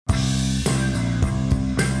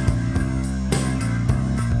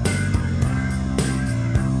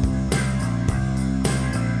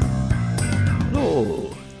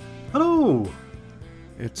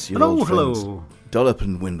It's your Hello, old friends, hello. Dollop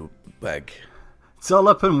and Windbag.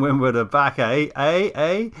 Dollop and Winwood are back,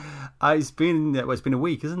 It's been a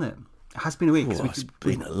week, isn't it? It has been a week. It's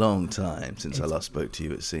been a long time since I last spoke to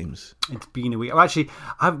you, it seems. It's been a week. Actually,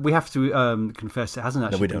 we have to confess it hasn't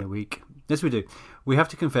actually been a week. Yes, we do. We have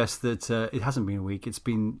to confess that it hasn't been a week. It's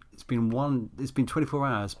been 24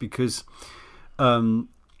 hours because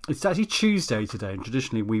it's actually Tuesday today, and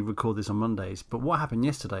traditionally we record this on Mondays. But what happened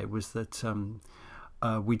yesterday was that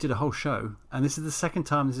we did a whole show, and this is the second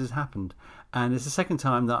time this has happened, and it's the second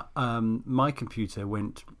time that my computer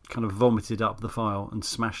vomited up the file and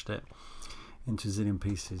smashed it into a zillion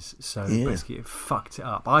pieces. So basically it fucked it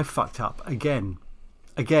up. I fucked up again.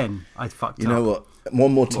 I fucked up. You know what?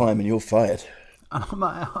 One more time and you're fired. And I'm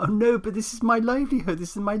like, oh no, but this is my livelihood.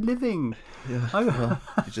 This is my living. Yeah, well,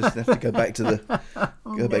 you just have to go back to back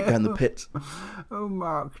down the pit. Oh,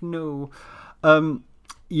 Mark, no.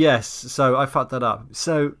 Yes, so I fucked that up.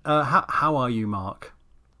 So, how are you, Mark?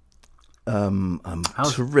 I'm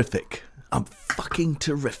terrific. I'm fucking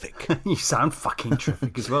terrific. You sound fucking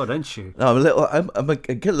terrific as well, don't you? No, I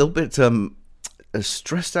get a little bit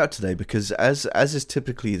stressed out today because, as is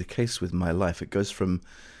typically the case with my life, it goes from,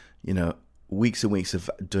 weeks and weeks of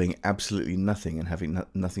doing absolutely nothing and having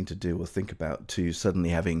nothing to do or think about to suddenly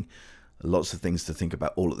having lots of things to think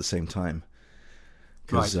about all at the same time.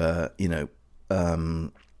 Because,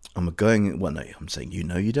 I'm going. Well, no, I'm saying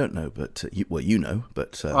you don't know, but you know,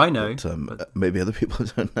 but I know. But maybe other people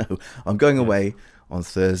don't know. I'm going away on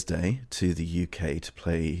Thursday to the UK to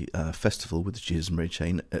play a festival with the Jesus and Mary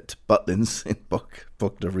Chain at Butlins in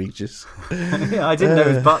Bognor Regis. Yeah, I didn't know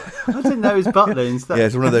it was Butlins. Yeah,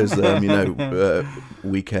 it's one of those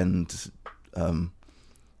weekend,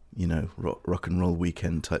 rock and roll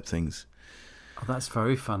weekend type things. Oh, that's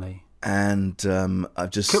very funny. And I've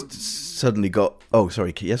just suddenly got... Oh,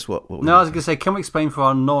 sorry. Yes, what no, I was going to say, can we explain for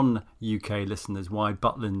our non-UK listeners why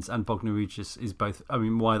Butlins and Bognor Regis is both... I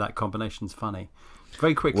mean, why that combination's funny?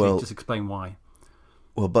 Very quickly, just explain why.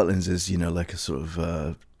 Well, Butlins is, like a sort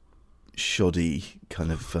of shoddy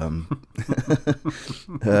kind of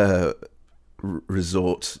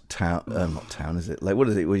resort town... not town, is it? Like, what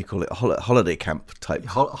do you call it? Holiday camp type.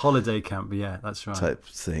 Holiday camp, yeah, that's right. Type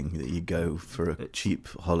thing that you go for a cheap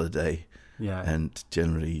holiday. Yeah. And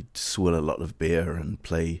generally swill a lot of beer and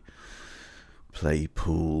play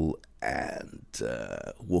pool and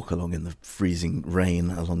walk along in the freezing rain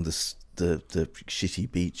along the shitty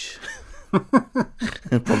beach.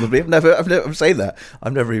 Probably. I'm saying that.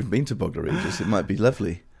 I've never even been to Bognor Regis. It might be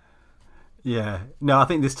lovely. Yeah. No, I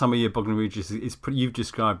think this time of year, Bognor Regis is pretty. You've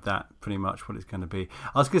described that pretty much what it's going to be.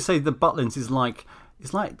 I was going to say the Butlins is like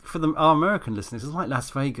for our American listeners, it's like Las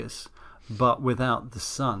Vegas, but without the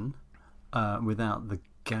sun, without the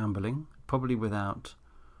gambling, probably without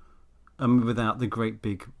the great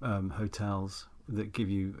big hotels that give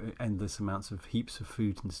you endless amounts of heaps of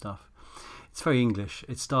food and stuff. It's very English.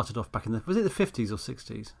 It started off back in the 50s or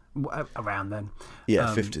 60s, around then.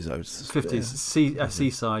 Yeah, 50s. 50s,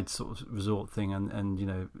 seaside sort of resort thing, and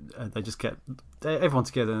they just get everyone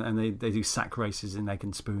together and they do sack races in egg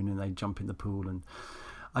and spoon and they jump in the pool, and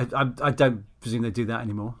I don't presume they do that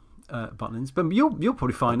anymore, Butlins. But you'll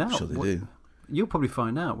probably find out. I'm sure they do. You'll probably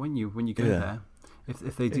find out when you go there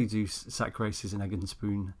if they do sack races in egg and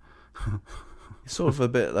spoon. It's sort of a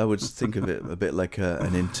bit. I would think of it a bit like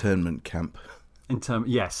an internment camp.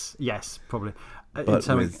 Yes, probably. But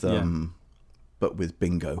with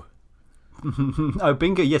bingo. Oh,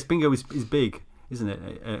 bingo! Yes, bingo is big, isn't it?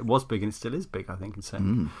 It was big and it still is big, I think. So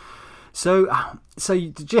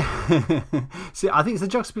see, I think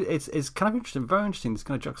it's kind of interesting, very interesting. This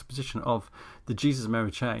kind of juxtaposition of the Jesus and Mary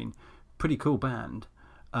Chain, pretty cool band,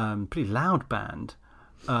 pretty loud band,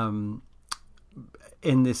 in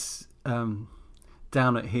this.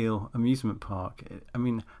 Down at Heel amusement park. I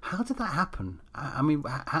mean, how did that happen? I mean,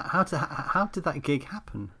 how did that gig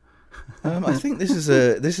happen? I think it's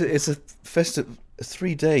a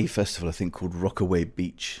 3-day festival, I think, called Rockaway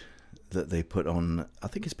Beach that they put on. I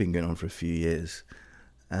think it's been going on for a few years,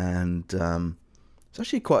 and it's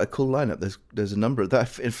actually quite a cool lineup. There's a number of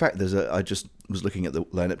that. In fact, I just was looking at the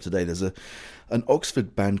lineup today. There's an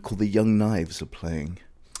Oxford band called the Young Knives are playing.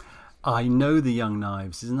 I know the Young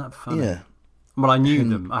Knives. Isn't that funny? Yeah. Well, I knew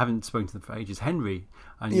them. I haven't spoken to them for ages. Henry.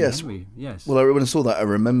 I knew Henry, yes. Well, when I saw that, I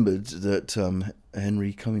remembered that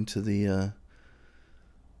Henry coming to the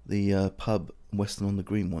pub Western on the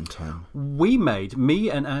Green one time. Me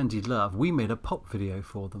and Andy Love, we made a pop video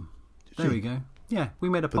for them. There we go. Yeah, we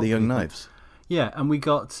made a pop video. For the Young Knives? Yeah, and we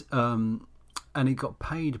got, and it got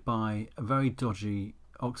paid by a very dodgy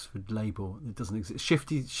Oxford label. It doesn't exist.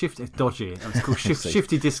 Shifty. It's dodgy. It's called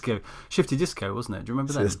Shifty Disco. Shifty Disco, wasn't it? Do you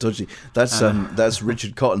remember that? It's dodgy. That's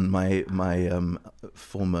Richard Cotton, my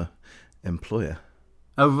former employer.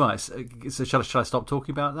 Oh right. So shall I stop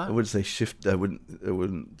talking about that? I wouldn't say shift. I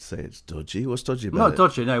wouldn't say it's dodgy. What's dodgy about it? Not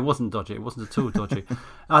dodgy. No, it wasn't dodgy. It wasn't at all dodgy.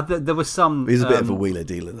 There was some. He's a bit of a wheeler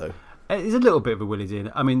dealer, though. It's a little bit of a willy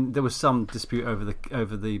dealer. I mean, there was some dispute over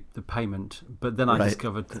the payment, but then I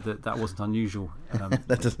discovered that wasn't unusual.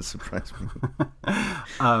 That doesn't surprise me.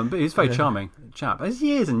 But he was a very charming chap. It was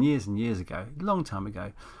years and years and years ago, a long time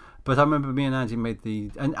ago. But I remember me and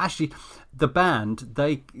Andy and actually the band,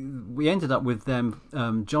 we ended up with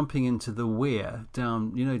them jumping into the weir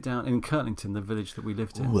down in Kirtlington, the village that we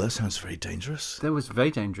lived in. Oh, that sounds very dangerous. That was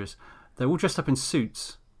very dangerous. They were all dressed up in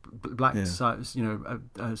suits. Black, and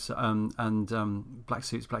black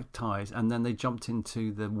suits, black ties, and then they jumped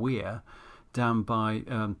into the weir down by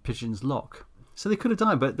Pigeon's Lock. So they could have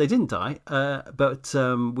died, but they didn't die. They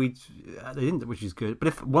didn't, which is good. But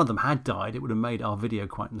if one of them had died, it would have made our video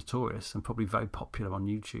quite notorious and probably very popular on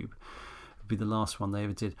YouTube. It'd be the last one they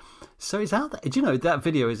ever did. So it's out there. Do you know that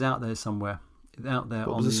video is out there somewhere? Out there.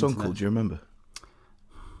 What was the song called? Do you remember? Do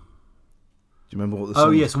you remember what the song?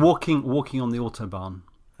 Oh yes, Walking on the Autobahn.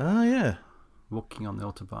 Oh, yeah. Walking on the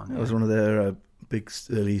Autobahn. That was one of their big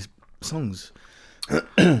early songs.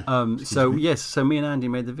 So me and Andy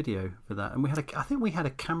made the video for that. And I think we had a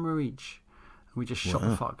camera each. And we just shot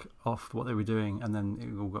the fuck off what they were doing. And then it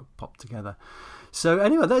all got popped together. So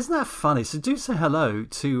anyway, isn't that funny? So do say hello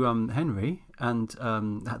to Henry and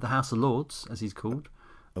at the House of Lords, as he's called.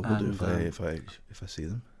 I will do if I see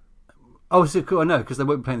them. Oh, is it cool? I know, because they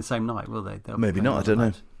won't be playing the same night, will they? Maybe not, I don't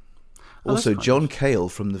know. Also, John Cale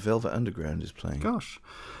from the Velvet Underground is playing. Gosh.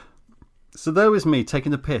 So there was me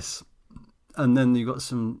taking the piss, and then you got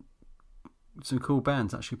some cool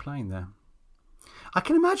bands actually playing there. I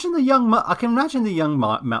can imagine the young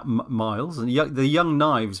Miles and the young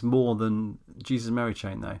Knives more than Jesus Mary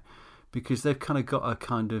Chain though, because they've kind of got a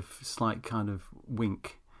kind of slight kind of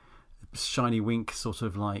wink, shiny wink, sort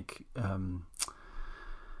of like.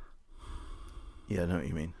 Yeah, I know what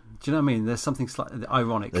you mean. Do you know what I mean? There's something slightly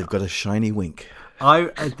ironic. They've got a shiny wink.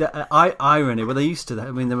 Irony. Well, they used to.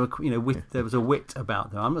 I mean, there were there was a wit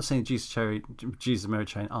about them. I'm not saying Jesus Mary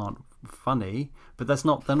Chain aren't funny, but they're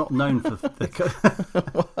not known for.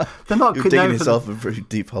 They're not. You're digging yourself a very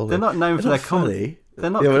deep hole. They're not known for their comedy.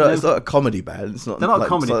 They're not. Yeah, it's not a comedy band. It's not. They're not a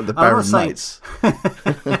comedy. It's like the Barron Knights.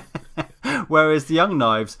 Whereas the Young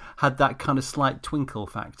Knives had that kind of slight twinkle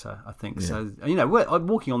factor, I think. Yeah. So,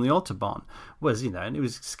 Walking on the Autobahn was, and it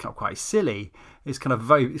was kind of quite silly. It's quite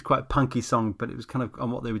a punky song, but it was kind of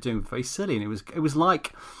on what they were doing, very silly. And it was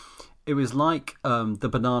like the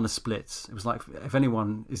Banana Splits. It was like, if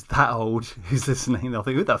anyone is that old who's listening, they'll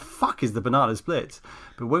think, who the fuck is the Banana Splits?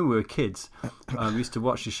 But when we were kids, we used to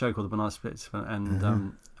watch this show called the Banana Splits,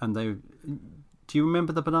 and they. Do you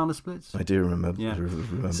remember the Banana Splits? I do remember. Yeah.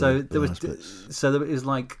 So there was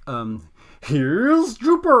like, here's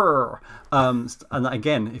Drooper, and that,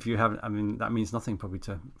 again, if you haven't, I mean, that means nothing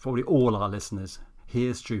probably all our listeners.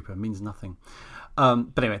 Here's Drooper means nothing.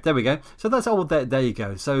 But anyway, there we go. So that's all. There you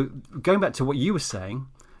go. So going back to what you were saying.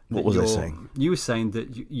 What was I saying? You were saying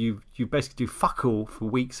that you basically do fuck all for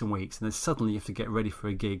weeks and weeks, and then suddenly you have to get ready for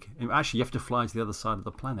a gig. And actually, you have to fly to the other side of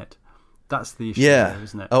the planet. That's the issue, there,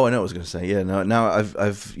 isn't it? Oh, I know what I was going to say. Yeah, no. Now I've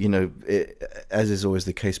as is always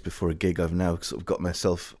the case before a gig, I've now sort of got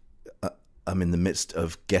myself. I'm in the midst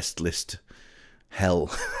of guest list hell,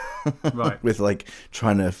 right? With like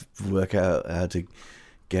trying to work out how to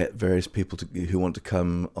get various people who want to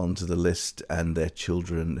come onto the list and their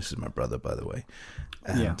children. This is my brother, by the way.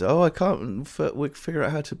 And I can't figure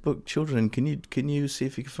out how to book children. Can you see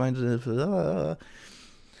if you can find it? So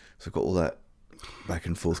I've got all that back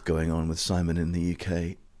and forth going on with Simon in the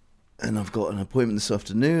UK, and I've got an appointment this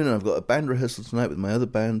afternoon, and I've got a band rehearsal tonight with my other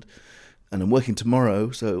band, and I'm working tomorrow,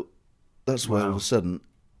 so that's why all of a sudden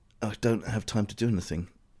I don't have time to do anything.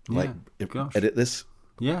 Edit this.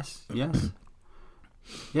 Yes.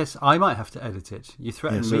 Yes, I might have to edit it. You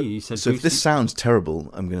threatened me. You said. So if this sounds terrible,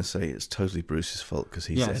 I'm going to say it's totally Bruce's fault because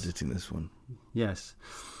he's editing this one. Yes.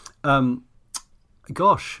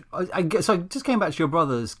 Gosh, so just going back to your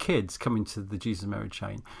brother's kids coming to the Jesus Mary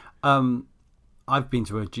Chain. I've been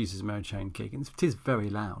to a Jesus Mary Chain gig, and it is very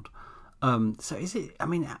loud. So is it? I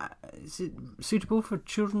mean, is it suitable for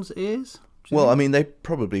children's ears? Well, I mean, they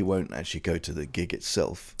probably won't actually go to the gig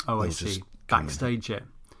itself. Oh, I see. Backstage it.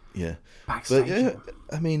 Yeah. Backstage. But yeah,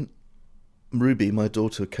 I mean, Ruby, my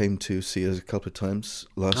daughter, came to see us a couple of times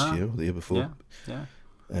last year or the year before. Yeah.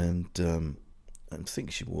 And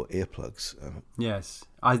think she wore earplugs. Yes,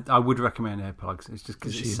 I would recommend earplugs. It's just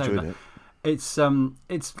because it's so. It.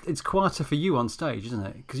 It's quieter for you on stage, isn't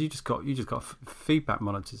it? Because you just got feedback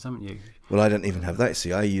monitors, haven't you? Well, I don't even have that.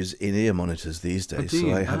 See, I use in-ear monitors these days,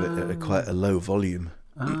 so I have it at quite a low volume.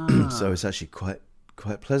 So it's actually quite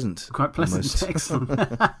pleasant. Quite pleasant. Excellent.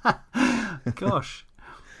 Gosh,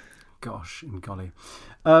 and golly.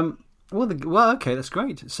 Well, okay, that's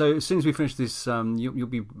great. So as soon as we finish this, you'll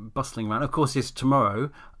be bustling around. Of course, yes, tomorrow.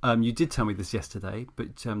 You did tell me this yesterday,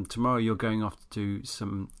 but tomorrow you're going off to do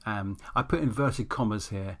some. I put inverted commas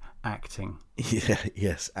here, acting.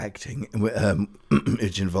 Yes, acting,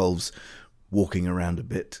 which involves walking around a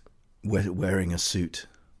bit, wearing a suit.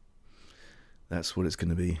 That's what it's going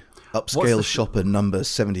to be. Upscale shopper number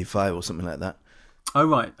 75 or something like that. Oh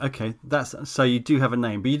right, okay. So you do have a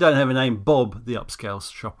name, but you don't have a name, Bob the Upscale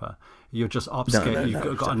Shopper. You're just upscale. No,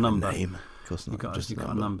 you've got a number. A name. Of course not. You've got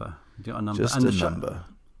a number. You've got a number. Just a number.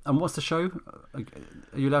 And what's the show? Are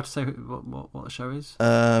you allowed to say what the show is?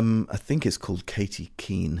 I think it's called Katie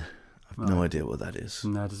Keene. I've no idea what that is.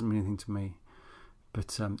 No, it doesn't mean anything to me.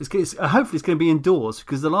 But hopefully it's going to be indoors,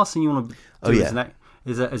 because the last thing you want to do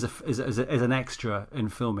is an extra in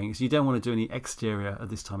filming. So you don't want to do any exterior at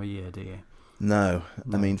this time of year, do you? No.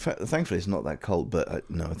 I mean, thankfully it's not that cold, but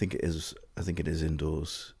I think it is. I think it is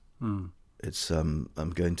indoors. It's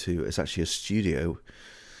it's actually a studio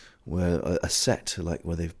where a set, like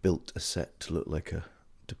where they've built a set to look like a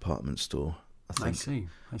department store. I see.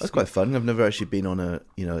 That's quite fun. I've never actually been on a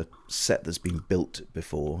set that's been built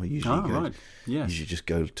before. Usually usually just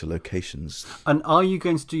go to locations. And are you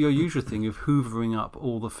going to do your usual thing of hoovering up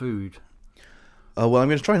all the food? Oh well, I'm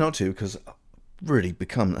going to try not to, because I've really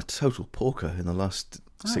become a total porker in the last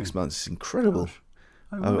 6 months. It's incredible.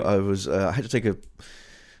 I had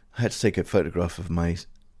to take a photograph of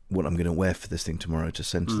what I'm going to wear for this thing tomorrow to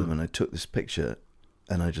send to them, and I took this picture,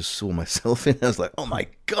 and I just saw myself in it. I was like, oh my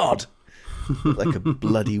God, like a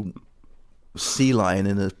bloody sea lion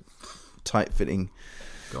in a tight-fitting.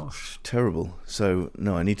 Gosh, terrible. So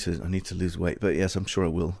no, I need to lose weight, but yes, I'm sure I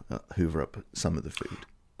will hoover up some of the food.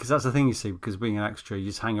 Because that's the thing, you see. Because being an extra, you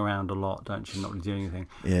just hang around a lot, don't you? Not really do anything.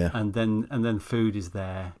 Yeah. And then food is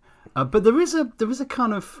there. But there is a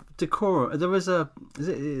kind of decorum. There's a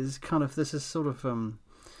sort of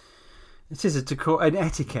it is a decor, an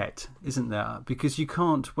etiquette, isn't there? Because you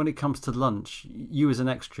can't, when it comes to lunch, you as an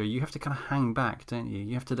extra, you have to kind of hang back, don't you?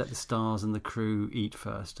 You have to let the stars and the crew eat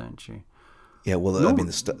first, don't you? Yeah, well, I mean,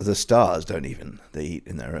 the stars don't even. They eat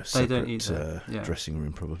in their separate dressing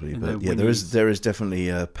room, probably. But yeah, there is definitely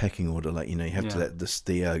a pecking order. Like, you have to let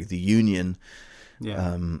the union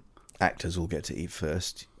actors all get to eat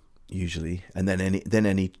first, usually, and then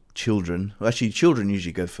any children. Well, actually, children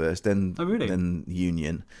usually go first. Then then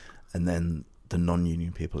union, and then the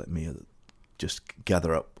non-union people like me just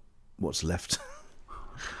gather up what's left.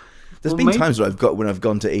 There's been times where I've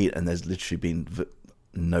gone to eat and there's literally been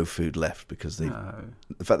no food left, because in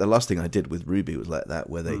fact, the last thing I did with Ruby was like that,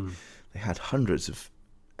 where they had hundreds of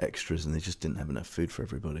extras and they just didn't have enough food for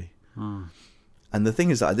everybody. And the thing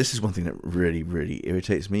is that this is one thing that really, really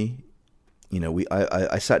irritates me.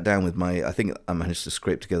 I sat down with I think I managed to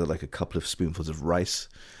scrape together like a couple of spoonfuls of rice,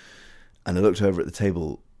 and I looked over at the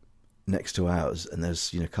table next to ours, and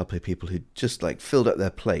there's a couple of people who just like filled up their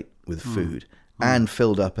plate with food. And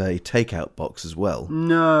filled up a takeout box as well.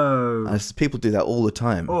 No, and people do that all the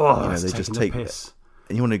time. They just take piss.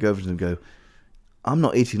 And you want to go over to them and go, "I'm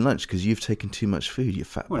not eating lunch because you've taken too much food, you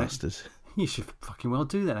fat bastard." You should fucking well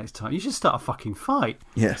do that next time. You should start a fucking fight.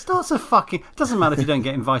 Yeah, start a fucking. It doesn't matter if you don't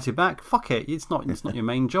get invited back. Fuck it. It's not your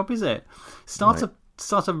main job, is it? Start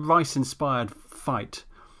a rice-inspired fight.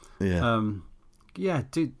 Yeah.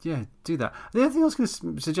 Do that. The other thing I was going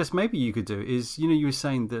to suggest maybe you could do is, you were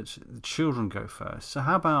saying that the children go first. So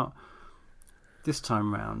how about this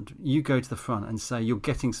time round, you go to the front and say you're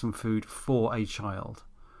getting some food for a child.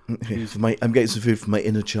 I'm getting some food for my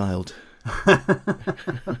inner child.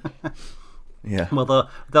 Yeah. Well,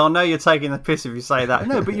 they'll know you're taking the piss if you say that.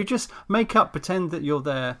 No, but you just pretend that you're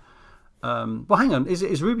there. Well, hang on.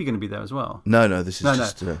 Is Ruby going to be there as well? No. This is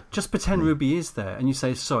just. Just pretend Ruby is there, and you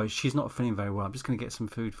say, "Sorry, she's not feeling very well. I'm just going to get some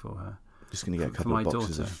food for her. Just going to get a couple of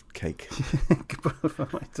boxes of cake."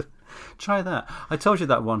 Try that. I told you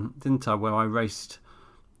that one, didn't I? Where I raced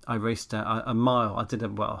a mile. I did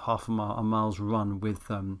half a mile's run with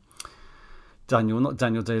not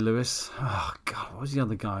Daniel Day-Lewis. Oh God, what was the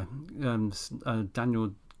other guy?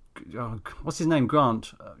 Daniel what's his name,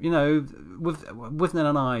 Grant. With Withnail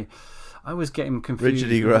and I always get him confused.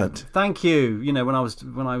 Richard E. Grant. Thank you. When I was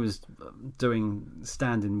doing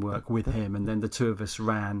stand-in work with him, and then the two of us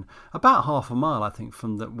ran about half a mile, I think,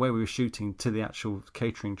 from where we were shooting to the actual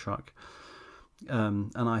catering truck.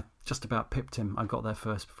 And I just about pipped him. I got there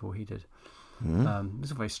first before he did. It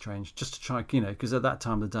was very strange, just to try, because at that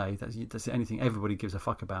time of the day, that's anything everybody gives a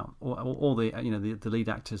fuck about. All the, the lead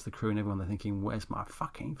actors, the crew, and everyone. They're thinking, "Where's my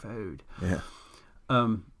fucking food?" Yeah.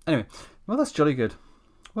 Anyway, well, that's jolly good.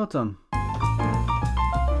 Well done.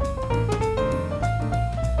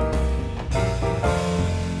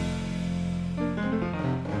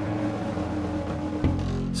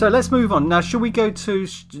 So let's move on now. Shall we go to?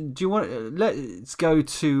 Do you want? Let's go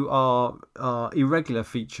to our irregular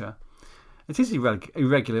feature. It is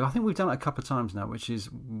irregular. I think we've done it a couple of times now, which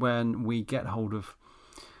is when we get hold of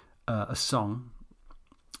a song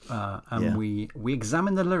and we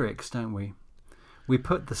examine the lyrics, don't we? We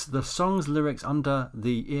put the song's lyrics under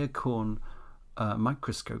the earcorn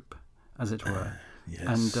microscope, as it were.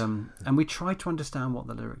 Yes. And we try to understand what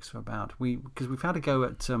the lyrics are about. Because we've had a go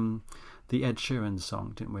at the Ed Sheeran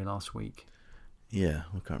song, didn't we, last week? Yeah,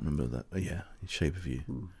 I can't remember that. Oh, yeah, Shape of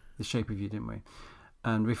You. The Shape of You, didn't we?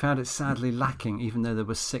 And we found it sadly lacking, even though there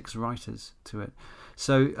were 6 writers to it.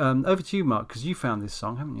 So over to you, Mark, because you found this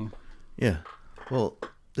song, haven't you? Yeah. Well,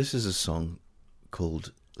 this is a song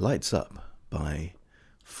called Lights Up by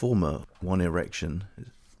former One Erection.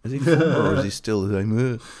 Is he former or is he still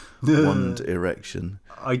One Erection?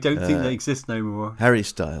 I don't think they exist no more. Harry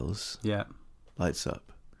Styles. Yeah. Lights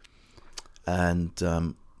Up.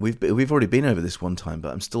 And we've already been over this one time,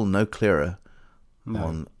 but I'm still no clearer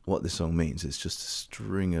on what this song means. It's just a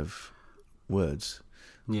string of words.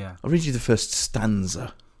 Yeah. I'll read you the first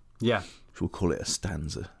stanza. Yeah. We'll call it a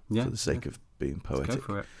stanza for the sake of being poetic.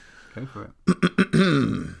 Go for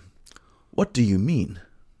it. What do you mean?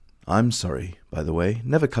 I'm sorry, by the way,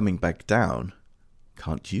 never coming back down.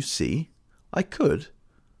 Can't you see? I could,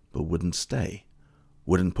 but wouldn't stay.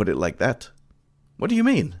 Wouldn't put it like that. What do you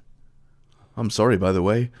mean? I'm sorry, by the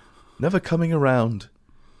way, never coming around.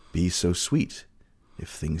 Be so sweet. If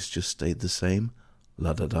things just stayed the same,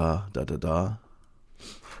 la-da-da, da-da-da.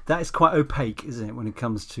 That is quite opaque, isn't it, when it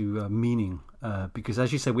comes to meaning? Because,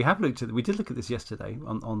 as you said, we did look at this yesterday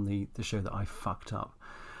on the show that I fucked up.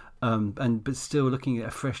 But still looking at it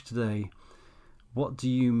afresh today, what do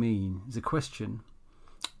you mean? Is a question.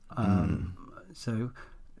 So,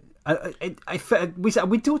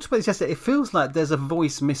 we talked about this yesterday. It feels like there's a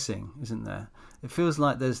voice missing, isn't there? It feels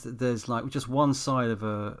like there's like just one side of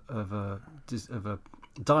a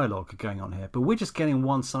dialogue going on here, but we're just getting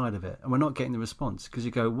one side of it, and we're not getting the response. Because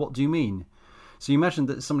you go, "What do you mean?" So you imagine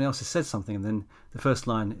that somebody else has said something, and then the first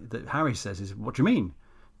line that Harry says is, "What do you mean?"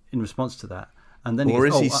 in response to that, and then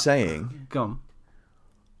is he saying, "Go on.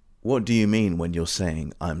 What do you mean when you're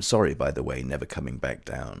saying, I'm sorry, by the way, never coming back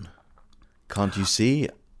down? Can't you see?"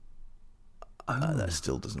 That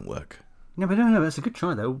still doesn't work. No, but no, that's a good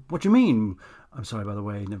try, though. What do you mean? I'm sorry, by the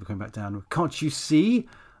way, never coming back down. Can't you see?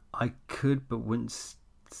 I could, but wouldn't stay.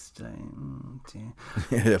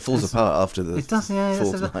 Yeah, it falls apart after the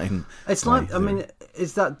fourth line. It's like, I mean,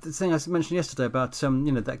 is that the thing I mentioned yesterday about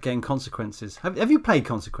that game Consequences? Have you played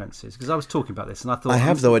Consequences? Because I was talking about this and I thought I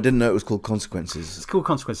have, though I didn't know it was called Consequences. It's called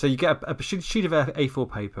Consequences. So you get a sheet of A4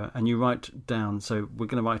 paper and you write down. So we're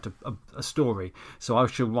going to write a story. So I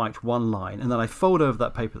should write one line and then I fold over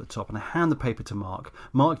that paper at the top and I hand the paper to Mark.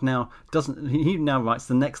 Mark now he now writes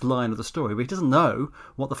the next line of the story, but he doesn't know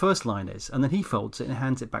what the first line is, and then he folds it and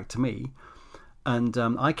hands it back to me, and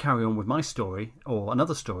I carry on with my story or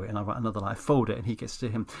another story, and I write another line, I fold it, and he gets to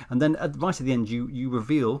him, and then right at the end you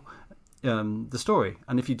reveal the story.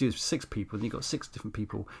 And if you do 6 people, then you've got 6 different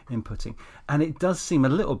people inputting, and it does seem a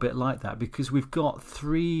little bit like that because we've got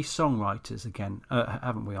 3 songwriters again,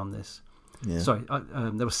 haven't we, on this? Yeah. Sorry,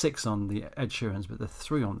 there were 6 on the Ed Sheeran's, but there are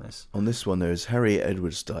 3 on this. On this one, there is Harry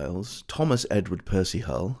Edward Styles, Thomas Edward Percy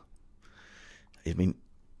Hull. I mean,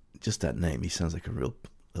 just that name, he sounds like a real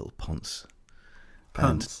little ponce.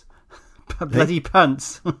 Punts. Bloody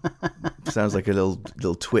punts. Sounds like a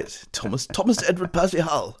little twit. Thomas Edward Percy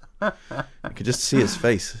Hull. I could just see his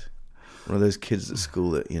face. One of those kids at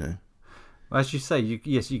school that, Well, as you say, you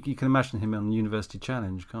can imagine him on University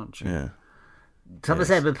Challenge, can't you? Yeah. Thomas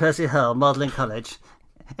Edward Percy Hull, Magdalen College.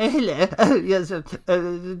 Oh, hello. Oh, yes.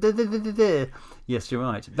 Yes, you're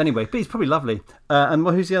right. But anyway, but he's probably lovely. And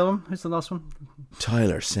who's the other one? Who's the last one?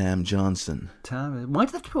 Tyler Sam Johnson. Why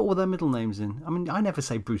do they have to put all their middle names in? I mean, I never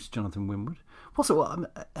say Bruce Jonathan Winwood.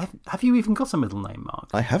 Have you even got a middle name, Mark?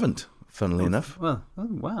 I haven't, funnily enough. Well, oh,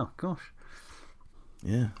 wow, gosh.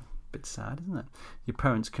 Yeah. bit sad, isn't it? Your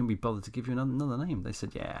parents couldn't be bothered to give you another name. They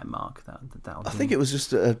said, "Yeah, Mark, that'll do." I think it was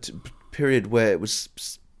just a period where it was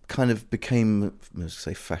kind of became, I was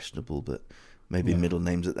say fashionable, but maybe middle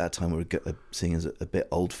names at that time were seen as a bit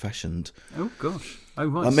old-fashioned. Oh gosh. Oh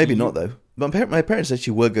right. Maybe not though. But my parents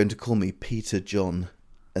actually were going to call me Peter John,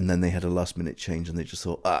 and then they had a last-minute change, and they just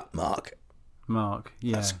thought, Mark. Mark.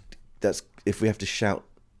 Yeah. That's if we have to shout,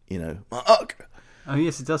 Mark. Oh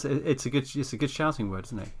yes, it does. It's a good shouting word,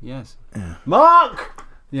 isn't it? Yes. Yeah. Mark.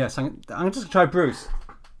 Yes, I'm just gonna try Bruce.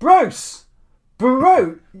 Bruce.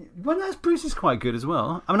 Well, that's Bruce is quite good as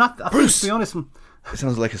well. I mean, I think, to be honest, it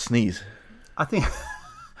sounds like a sneeze. I think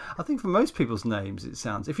for most people's names, it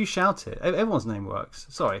sounds. If you shout it, everyone's name works.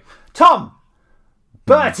 Sorry, Tom,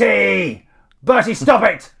 Bertie, stop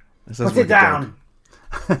it! Put it down.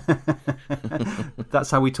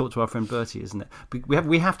 That's how we talk to our friend Bertie, isn't it?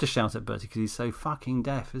 We have to shout at Bertie because he's so fucking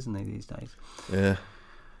deaf, isn't he, these days? Yeah.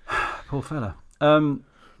 Poor fella.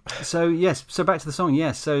 So back to the song.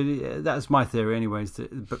 Yes, so that's my theory, anyways.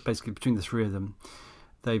 But basically, between the three of them,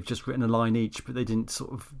 they've just written a line each, but they didn't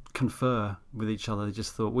sort of confer with each other. They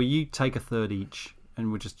just thought, well, you take a third each,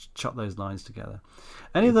 and we'll just chop those lines together.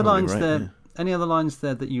 Any other lines there? Yeah. Any other lines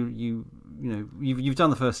there that you've done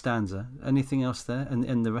the first stanza? Anything else there,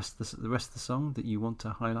 and the rest of the song that you want to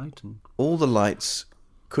highlight? And all the lights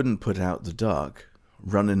couldn't put out the dark,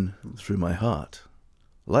 running through my heart.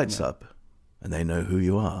 Lights up, and they know who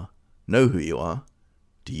you are. Know who you are.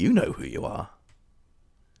 Do you know who you are?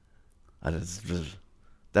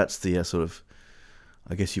 That's the sort of,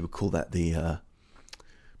 I guess you would call that the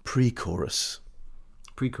pre-chorus.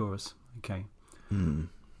 Pre-chorus, okay.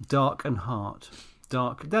 Dark and heart.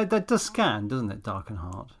 Dark. That does scan, doesn't it? Dark and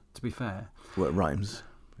heart, to be fair. Well, it rhymes.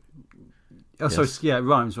 Oh, yes. Sorry, yeah, it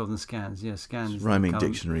rhymes rather than scans. Yeah, scans. It's rhyming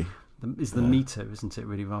dictionary. Is the meter, isn't it,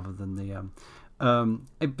 really, rather than the...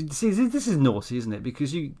 see, this is naughty, isn't it?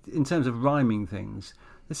 Because in terms of rhyming things,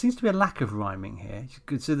 there seems to be a lack of rhyming here.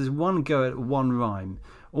 So there's one go at one rhyme.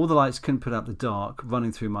 All the lights couldn't put out the dark,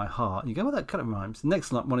 running through my heart. And you go, well, that kind of rhymes. The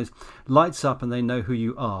next one is lights up and they know who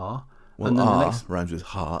you are. Well, and then the next rhymes with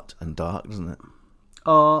heart and dark, doesn't it?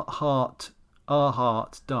 Our heart,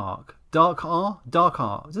 dark. Dark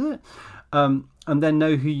heart, isn't it? And then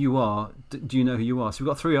know who you are. Do you know who you are? So we've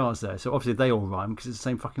got 3 R's there. So obviously they all rhyme because it's the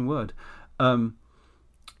same fucking word. I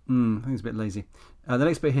think it's a bit lazy. The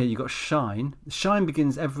next bit here, you've got shine. Shine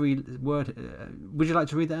begins every word. Would you like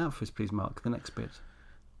to read that out for us, please, Mark? The next bit.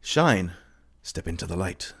 Shine. Step into the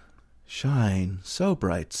light. Shine so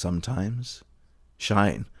bright sometimes.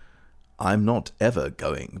 Shine. I'm not ever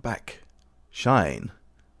going back. Shine.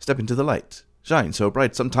 Step into the light. Shine so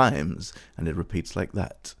bright sometimes. And it repeats like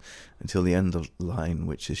that until the end of the line,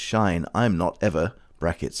 which is shine. I'm not ever,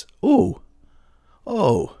 brackets. Oh.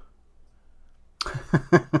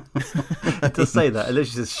 It does say that. It literally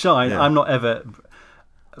says shine. Yeah. I'm not ever.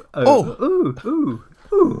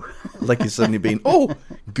 Ooh. Like you've suddenly been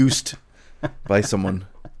goosed by someone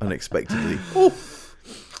unexpectedly.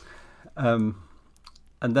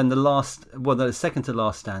 And then the second to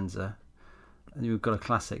last stanza, you've got a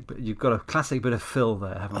classic, but you've got a classic bit of fill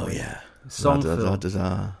there, haven't you? Oh yeah. Song fill. La da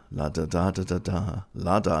da la da da da da da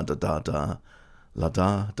la da da da da la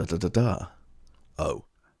da da da da da. Oh.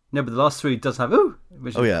 No, but the last 3 does have ooh.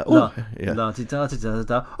 Oh yeah. La di da da da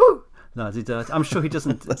da. Ooh. La di da. I'm sure he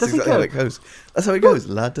doesn't. That's does exactly he go? how it goes. That's how it goes.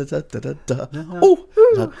 La da da da da da. Oh.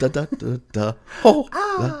 La da da da da. Oh.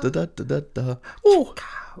 La da da da da da. Oh.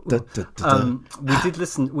 We did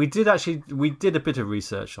listen. We did a bit of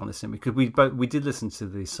research on this, because we did listen to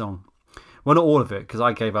the song. Well, not all of it, because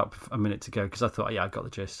I gave up a minute to go because I thought, I got the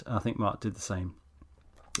gist, and I think Mark did the same.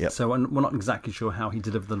 Yeah. So we're not exactly sure how he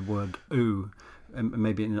delivered the word "ooh."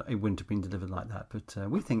 Maybe it wouldn't have been delivered like that, but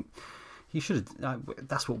we think he should have.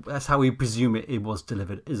 That's how we presume it was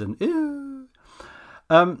delivered, is an ooh.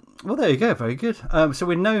 Well, there you go. Very good. So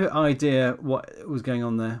we had no idea what was going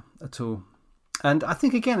on there at all. And I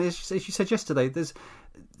think, again, as you said yesterday,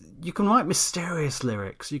 you can write mysterious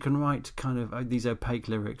lyrics. You can write kind of these opaque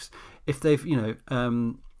lyrics if they've,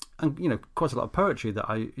 and quite a lot of poetry that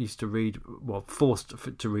I used to read, forced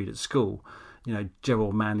to read at school.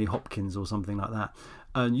 Gerald Manley Hopkins or something like that.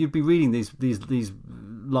 And you'd be reading these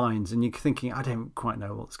lines, and you're thinking, I don't quite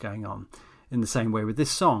know what's going on. In the same way with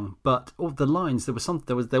this song, but all the lines, there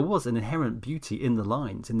was an inherent beauty in the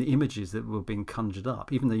lines, in the images that were being conjured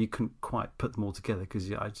up, even though you couldn't quite put them all together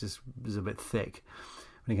because I just was a bit thick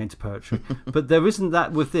when it came to poetry. But there isn't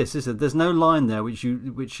that with this, is there? There's no line there which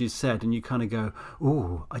is said, and you kind of go,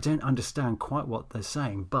 "Oh, I don't understand quite what they're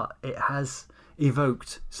saying," but it has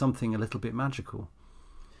evoked something a little bit magical.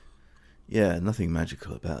 Yeah, nothing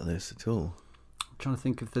magical about this at all. trying to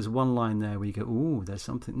think if there's one line there where you go, "Ooh, there's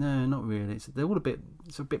something." No, not really. They're all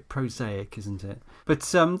it's a bit prosaic, isn't it? But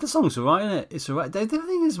the song's all right, isn't it? It's all right. The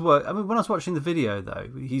thing is, when I was watching the video though,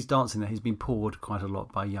 he's dancing there. He's been poured quite a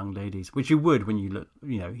lot by young ladies, which you would when you look.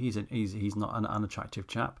 He's not an unattractive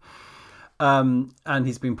chap, and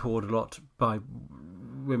he's been poured a lot by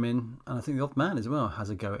women, and I think the odd man as well has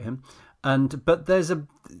a go at him. But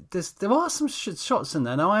there are some shots in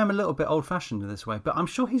there. Now I am a little bit old-fashioned in this way, but I'm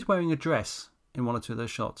sure he's wearing a dress in one or two of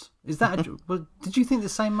those shots. Is that? Did you think the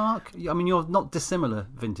same, Mark? I mean, you're not dissimilar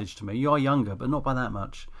vintage to me. You are younger, but not by that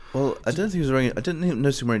much. Well, I don't think he was wearing. I didn't even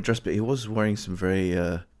notice him wearing a dress, but he was wearing some very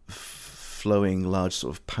flowing, large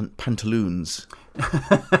sort of pantaloons.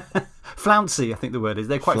 Flouncy, I think the word is.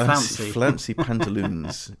 They're quite flouncy. Flouncy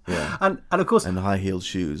pantaloons, yeah. And of course, and high-heeled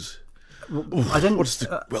shoes. I didn't. What's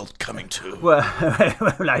the world coming to? Well,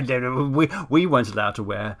 I don't know. We weren't allowed to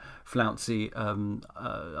wear flouncy,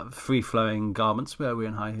 free-flowing garments. Were we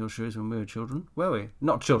in high-heel shoes when we were children? Were we?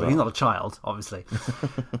 Not children. He's not a child, obviously.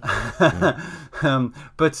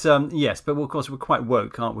 Yes. But of course, we're quite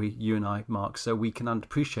woke, aren't we? You and I, Mark. So we can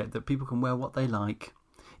appreciate that people can wear what they like,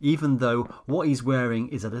 even though what he's wearing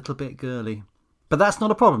is a little bit girly. But that's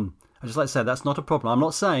not a problem. I just like to say that's not a problem. I'm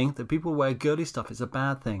not saying that people wear girly stuff is a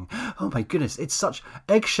bad thing. Oh my goodness, it's such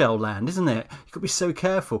eggshell land, isn't it? You've got to be so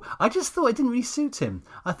careful. I just thought it didn't really suit him.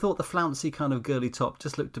 I thought the flouncy kind of girly top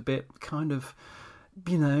just looked a bit kind of,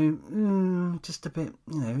 just a bit,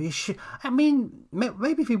 he should. I mean,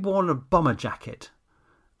 maybe if he wore a bomber jacket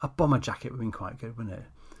would have been quite good, wouldn't it?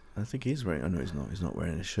 I think he's wearing. I know he's not. He's not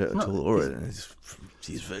wearing a shirt at all, he's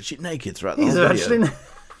virtually naked throughout the whole video.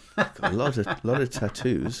 Got a lot of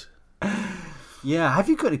tattoos. Yeah, have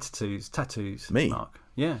you got any tattoos? Me? Mark?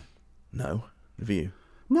 Yeah. No. Have you?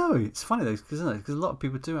 No, it's funny though, because a lot of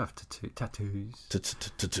people do have tattoos. Tattoos.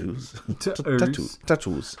 Tattoos.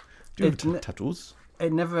 Do you have tattoos? I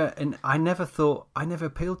never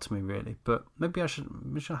appealed to me really, but maybe I should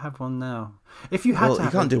have one now. If you had, you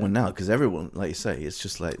can't do one now because everyone, like you say, it's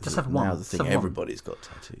just like just have one. Now the thing, everybody's got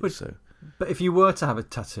tattoos. But if you were to have a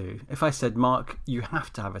tattoo, if I said, Mark, you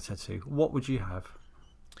have to have a tattoo, what would you have?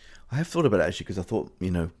 I have thought about it actually because I thought,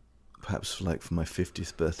 perhaps like for my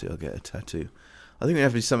 50th birthday I'll get a tattoo. I think it would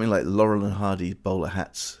have to be something like Laurel and Hardy bowler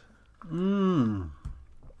hats. That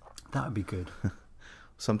would be good.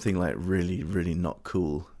 Something like really, really not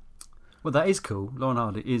cool. Well, that is cool. Laurel and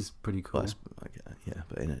Hardy is pretty cool. Well, yeah,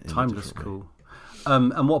 but in timeless cool.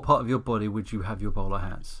 And what part of your body would you have your bowler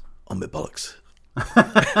hats? On my bollocks.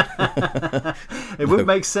 It would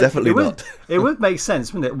make sense. Definitely not. It would make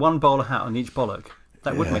sense, wouldn't it? One bowler hat on each bollock.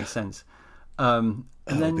 That would make sense. That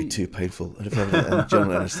would be too painful. I'd have had a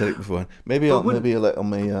general anaesthetic beforehand. Maybe on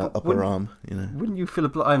my upper arm. Wouldn't you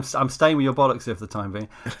feel? I'm staying with your bollocks here for the time being.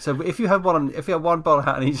 So if you had one bowler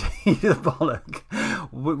hat on each of the bollock,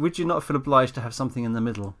 would you not feel obliged to have something in the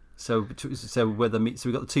middle? So where the meat. So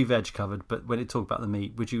we got the two veg covered, but when it talked about the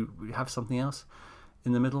meat, would you have something else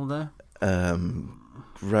in the middle there?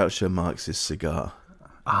 Groucho Marx's cigar.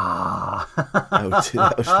 That would fill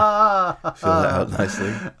that out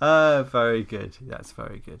nicely. Very good. That's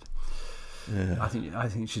very good. Yeah. I think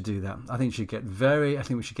you should do that. I think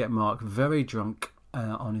we should get Mark very drunk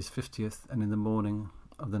on his 50th, and in the morning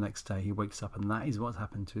of the next day he wakes up, and that is what's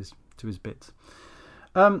happened to his bits.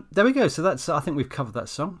 There we go. So I think we've covered that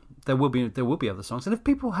song. There will be other songs, and if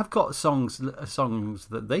people have got songs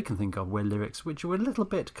that they can think of where lyrics which are a little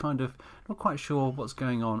bit kind of not quite sure what's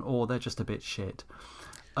going on, or they're just a bit shit,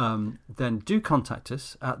 then do contact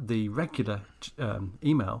us at the regular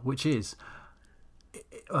email, which is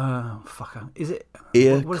is it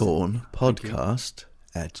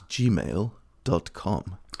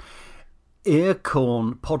earcornpodcast@gmail.com.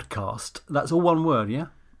 Earcornpodcast. That's all one word, yeah,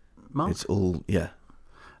 Mark? It's all, yeah.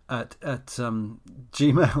 At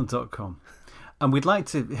gmail.com. And we'd like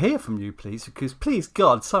to hear from you, please, because please,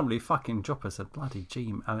 God, somebody fucking drop us a bloody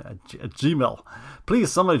Gmail.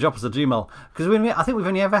 Please, somebody drop us a Gmail. Because I think we've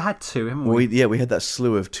only ever had two, haven't we? We had that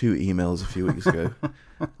slew of 2 emails a few weeks ago,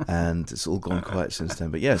 and it's all gone quiet since then.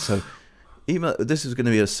 But yeah, so email. This is going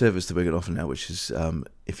to be a service that we're going to offer now, which is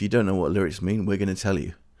if you don't know what lyrics mean, we're going to tell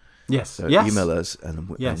you. Yes. So email us, and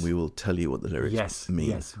we will tell you what the lyrics mean.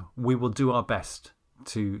 Yes, we will do our best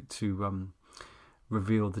to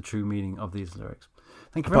reveal the true meaning of these lyrics.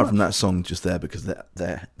 Thank you very much. Apart from that song just there, because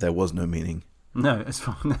there was no meaning. No, it's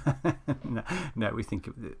fine. No, we think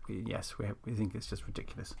we think it's just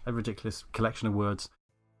ridiculous. A ridiculous collection of words.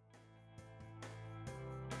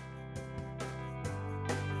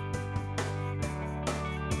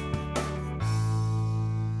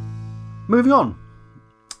 Moving on.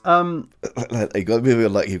 You've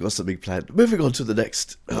got something planned. Moving on to the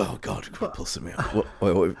next. Oh God, can we pull something out?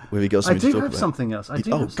 What, have you got something to talk about? I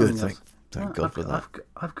do have something else. Thank God for that.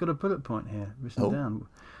 I've got a bullet point here written down.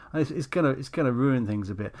 It's gonna ruin things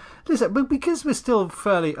a bit. Listen, but because we're still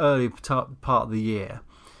fairly early part of the year,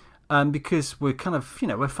 and because we're kind of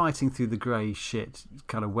we're fighting through the grey shit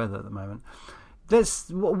kind of weather at the moment.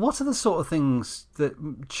 What are the sort of things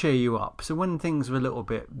that cheer you up? So when things are a little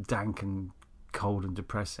bit dank and cold and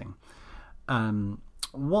depressing,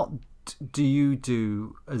 what do you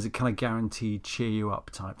do as a kind of guaranteed cheer you up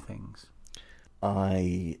type things?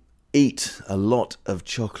 I eat a lot of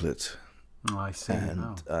chocolate. Oh, I see.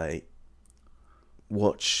 And I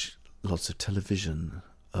watch lots of television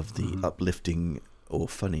of the uplifting or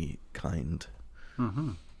funny kind.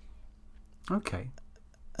 Mm-hmm. Okay.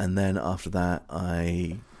 And then after that,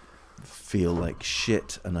 I feel like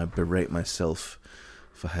shit and I berate myself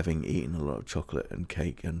for having eaten a lot of chocolate and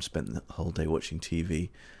cake and spent the whole day watching TV.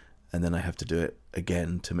 And then I have to do it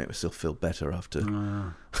again to make myself feel better after.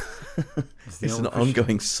 It's an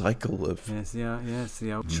ongoing cycle of it's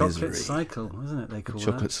the old chocolate cycle, isn't it? They call it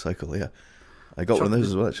chocolate cycle. Yeah, I got one of those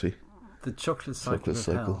as well, actually. The chocolate cycle.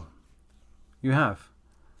 Hell. You have.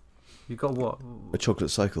 You got what? A chocolate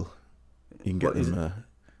cycle. You can get them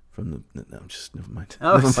from the. No, never mind.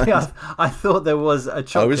 Oh, never mind. I thought there was a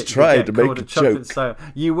chocolate. I was trying to make a joke. So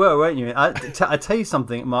you were, weren't you? I tell you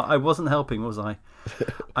something, Mark. I wasn't helping, was I?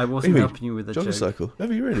 I wasn't helping you with the chocolate joke. Cycle.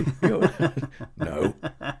 Have you really? No.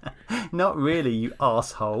 Not really, you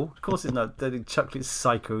asshole. Of course it's not the chocolate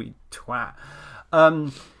cycle, you twat.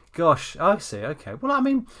 Gosh, I see. Okay. Well, I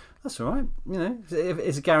mean, that's all right. If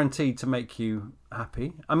it's guaranteed to make you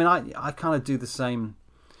happy. I mean, I kind of do the same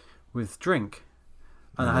with drink.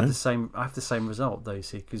 And I have the same result, though, you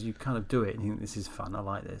see, because you kind of do it and you think, this is fun, I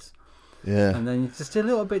like this. Yeah. And then you just do a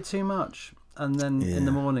little bit too much. And then in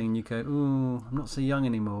the morning you go, ooh, I'm not so young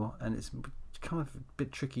anymore. And it's kind of a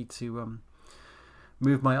bit tricky to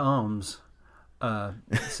move my arms. No,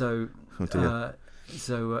 I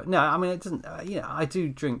mean, it doesn't. I do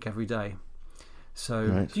drink every day. So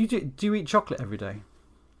right. do you eat chocolate every day?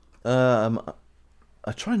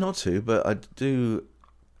 I try not to, but I do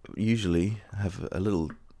usually have a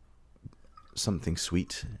little something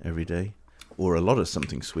sweet every day, or a lot of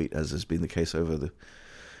something sweet, as has been the case over the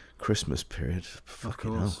Christmas period.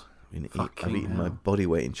 Fucking hell. I've eaten my body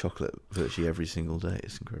weight in chocolate virtually every single day.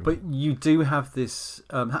 It's incredible. But you do have this.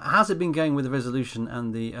 How's it been going with the resolution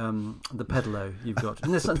and the pedalo you've got?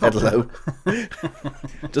 Pedalo.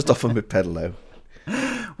 Just off on my pedalo.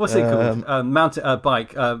 What's it called? Mounted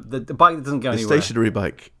bike. The bike that doesn't go anywhere. The stationary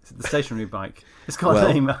bike. The stationary bike. It's got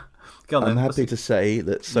a name. I'm happy to say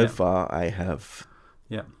that so far I have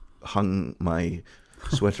hung my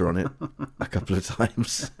sweater on it a couple of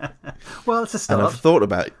times. Well, it's a start. And I've thought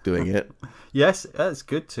about doing it. Yes, that's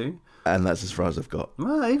good too. And that's as far as I've got.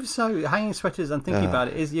 Well, even so, hanging sweaters and thinking about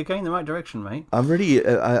it you're going in the right direction, mate. I'm really.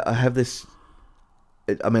 I have this.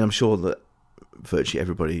 I mean, I'm sure that virtually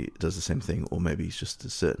everybody does the same thing, or maybe it's just a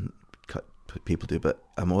certain people do. But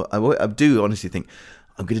I do honestly think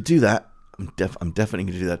I'm going to do that. I'm definitely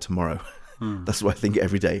going to do that tomorrow. That's what I think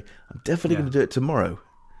every day. I'm definitely going to do it tomorrow.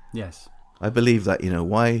 Yes. I believe that,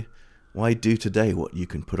 why do today what you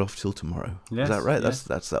can put off till tomorrow? Yes, is that right? Yes.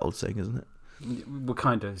 That's that old saying, isn't it? Well,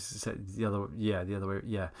 kind of. The other way.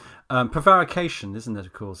 Yeah. Prevarication, isn't it?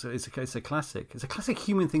 Of course, it's a classic. It's a classic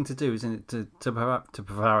human thing to do, isn't it? To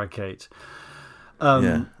prevaricate.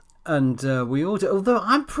 And we all do. Although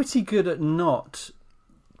I'm pretty good at not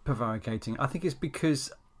prevaricating. I think it's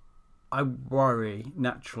because I worry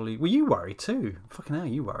naturally. Well, you worry too. Fucking hell,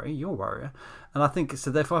 you worry. You're a worrier. And I think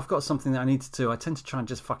so. Therefore, I've got something that I need to do. I tend to try and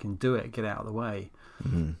just fucking do it, get out of the way,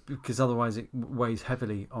 because otherwise it weighs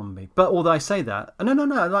heavily on me. But although I say that, no.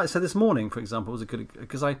 Like so, this morning, for example, was a good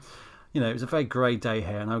because it was a very grey day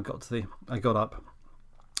here, and I got up,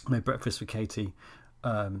 made breakfast for Katie,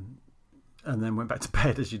 and then went back to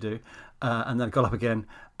bed as you do, and then I got up again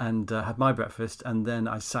and had my breakfast, and then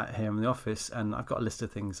I sat here in the office, and I've got a list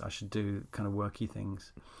of things I should do, kind of worky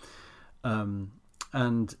things.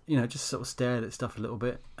 And just sort of stared at stuff a little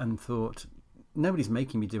bit and thought, nobody's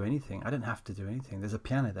making me do anything. I don't have to do anything. There's a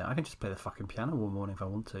piano there. I can just play the fucking piano all morning if I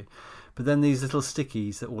want to. But then these little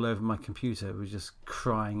stickies that all over my computer were just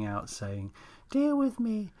crying out, saying, "Deal with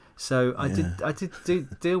me." So I did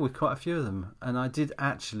deal with quite a few of them, and I did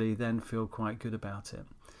actually then feel quite good about it.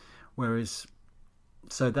 Whereas,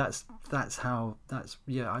 so that's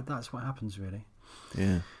what happens really.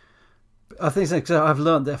 Yeah. I think so. I've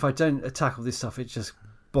learned that if I don't tackle this stuff, it just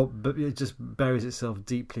buries itself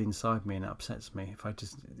deeply inside me and it upsets me. If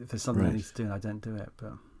there's something I need to do and I don't do it,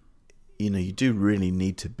 but you do really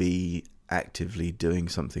need to be actively doing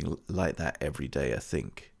something like that every day, I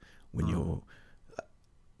think, when you're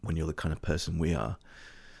the kind of person we are.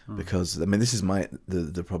 Because I mean, this is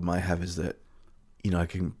the problem I have is that, I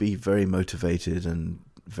can be very motivated and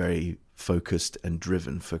very focused and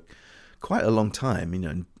driven for quite a long time,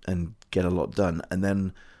 and get a lot done, and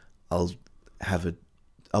then I'll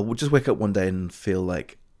just wake up one day and feel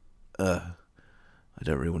like, I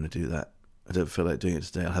don't really want to do that. I don't feel like doing it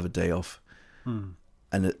today. I'll have a day off.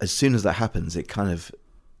 And as soon as that happens, it kind of,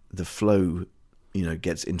 the flow,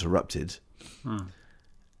 gets interrupted.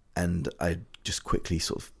 And I just quickly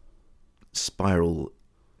sort of spiral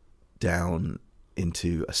down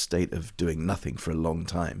into a state of doing nothing for a long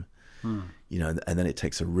time. And then it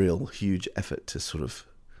takes a real huge effort to sort of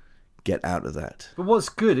get out of that. But what's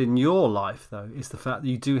good in your life, though, is the fact that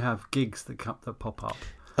you do have gigs that pop up.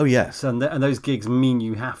 Oh, yeah. So, and those gigs mean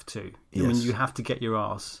you have to. Yes. I mean, you have to get your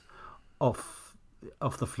ass off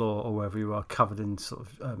the floor or wherever you are, covered in sort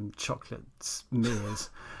of chocolate smears,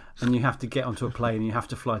 and you have to get onto a plane and you have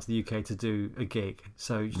to fly to the UK to do a gig.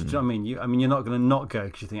 So, do you know what I mean? You're not going to not go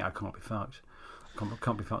because you think, I can't be fucked.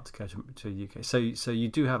 Can't be fucked to go to the UK. So you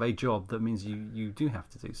do have a job that means you do have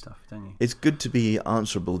to do stuff, don't you? It's good to be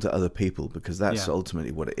answerable to other people, because that's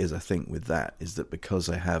ultimately what it is. I think with that is that because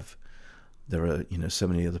there are so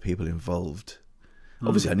many other people involved.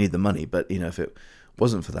 Obviously, I need the money, but if it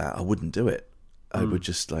wasn't for that, I wouldn't do it. I would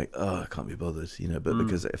just I can't be bothered, But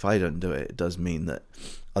because if I don't do it, it does mean that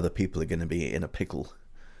other people are going to be in a pickle.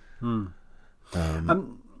 Yeah,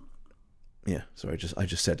 sorry, I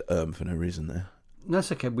just said for no reason there. No,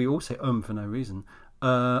 it's okay. We all say for no reason.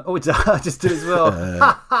 I just did as well.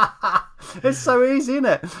 It's so easy, isn't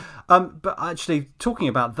it? But actually, talking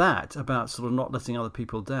about that, about sort of not letting other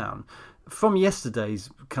people down, from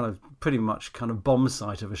yesterday's pretty much bomb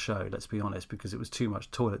site of a show, let's be honest, because it was too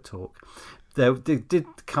much toilet talk. There did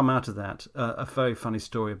come out of that a very funny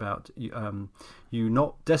story about you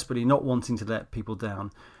not desperately not wanting to let people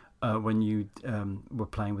down when you were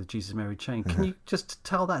playing with Jesus Mary Chain. Can you just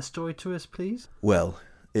tell that story to us, please? Well,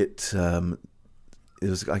 it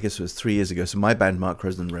was, I guess it was 3 years ago. So my band, Mark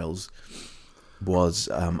Resden Rails, was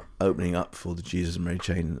opening up for the Jesus Mary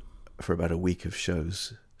Chain for about a week of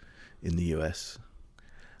shows in the US,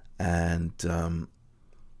 and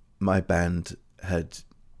my band had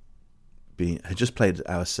just played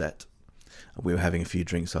our set. We were having a few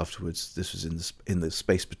drinks afterwards. This was in the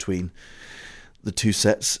space between the two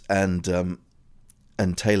sets, and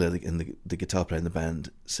Taylor, the guitar player in the band,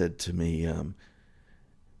 said to me,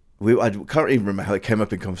 I can't even remember how it came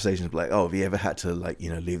up in conversations, but like, have you ever had to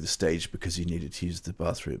leave the stage because you needed to use the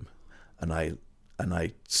bathroom? And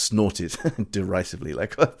I snorted derisively,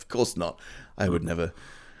 like, of course not. I would never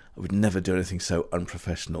do anything so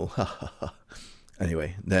unprofessional.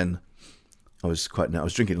 Anyway, then I was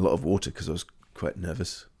drinking a lot of water because I was quite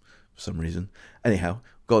nervous for some reason. Anyhow,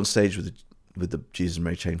 got on stage with the Jesus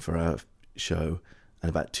Mary Chain for our show, and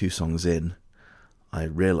about 2 songs in, I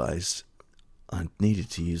realised I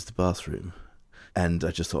needed to use the bathroom, and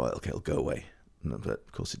I just thought, okay, it'll go away. But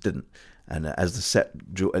of course it didn't. And as the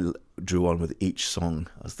set drew on with each song,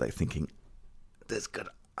 I was thinking,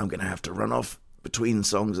 I'm going to have to run off between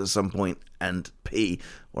songs at some point and pee,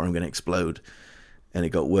 or I'm going to explode. And it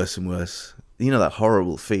got worse and worse. That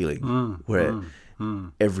horrible feeling where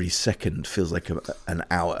every second feels like an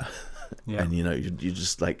hour. Yeah. And you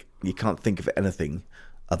just you can't think of anything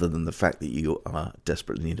other than the fact that you are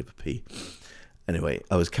desperately needed a pee. Anyway,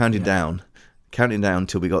 I was counting down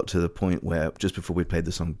till we got to the point where, just before we played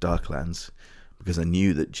the song Darklands, because I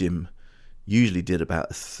knew that Jim usually did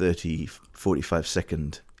about a 30-45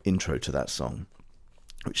 second intro to that song,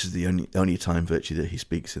 which is the only time virtually that he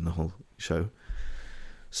speaks in the whole show.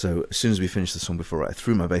 So as soon as we finished the song before, I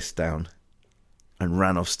threw my bass down and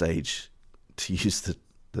ran off stage to use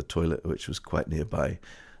the toilet, which was quite nearby,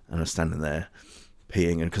 and I was standing there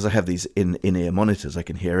peeing, and because I have these in-ear monitors, I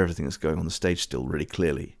can hear everything that's going on the stage still really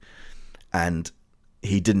clearly. And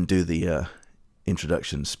he didn't do the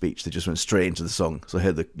introduction speech; they just went straight into the song. So I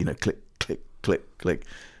heard the click, click, click, click,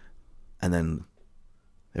 and then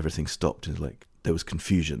everything stopped. And there was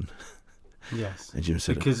confusion. Yes, and Jim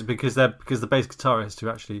said, because the bass guitarist who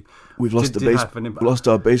actually we've lost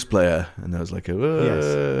our bass player, and there was like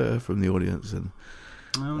a from the audience, and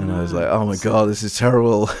I was like, oh my god, this is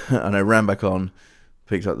terrible. And I ran back on,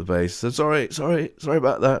 picked up the bass, said sorry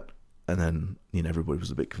about that, and then everybody was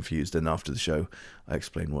a bit confused. And after the show, I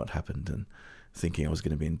explained what happened, and thinking I was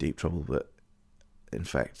going to be in deep trouble, but in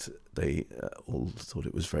fact they all thought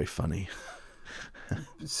it was very funny.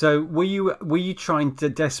 So were you trying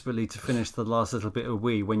desperately to finish the last little bit of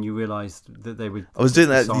Wee when you realised that they would? I was doing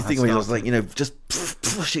that thing where I was like, just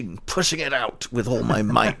pushing it out with all my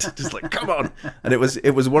might, just like, come on. And it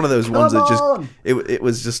was one of those ones that just it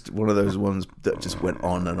was just one of those ones that just went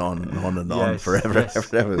on and on and on and on forever.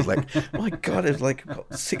 It was like, my God, it's like I've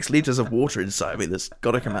got 6 liters of water inside me that's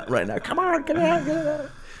got to come out right now. Come on, get it out.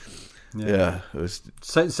 Yeah, it was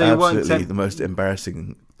absolutely the most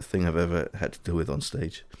embarrassing thing I've ever had to deal with on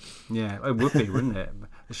stage. Yeah, it would be, wouldn't it?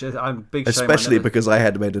 I'm big. Especially because I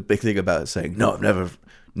had made a big thing about it, saying, "No, I've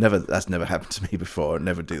never. That's never happened to me before. I'd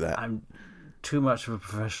never do that." I'm too much of a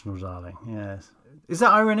professional, darling. Yes. Is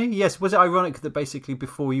that irony? Yes. Was it ironic that basically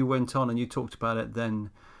before you went on and you talked about it, then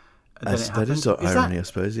it happened? That is irony, I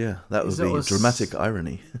suppose. Yeah, that would be dramatic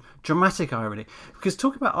irony. Dramatic irony. Because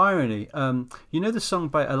talking about irony, the song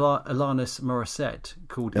by Alanis Morissette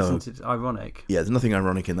called "Isn't It Ironic?" Yeah, there's nothing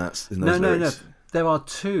ironic in that. No. There are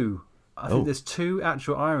two. I think there's 2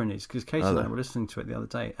 actual ironies, because Katie and I were listening to it the other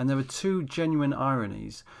day, and there were 2 genuine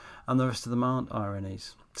ironies, and the rest of them aren't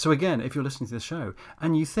ironies. So again, if you're listening to the show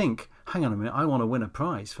and you think, hang on a minute, I want to win a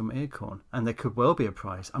prize from Earcorn, and there could well be a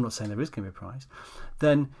prize, I'm not saying there is going to be a prize,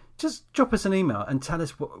 then just drop us an email and tell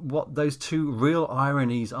us what those 2 real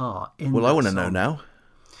ironies are. I want to know now.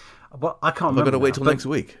 Well, I can't remember. I've got to wait till next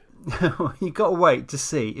week. You've got to wait to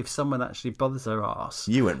see if someone actually bothers their ass.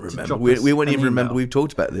 You won't remember. We won't even remember we've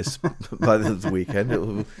talked about this by the end of the weekend.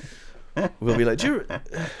 We'll be like,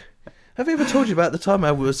 have you ever told you about the time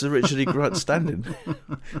I was the Richard E. Grant stand-in?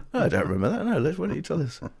 No, I don't remember that. No, why don't you tell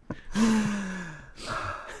us?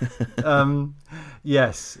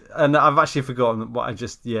 Yes, and I've actually forgotten what I've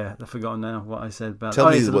forgotten now what I said about.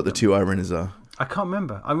 Tell me what the 2 ironies are. I can't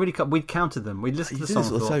remember. I really can't. We'd counted them. We'd listened to the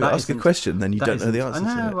song. So ask a question, then you don't know the answer. I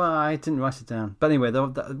know. To it. Well, I didn't write it down. But anyway,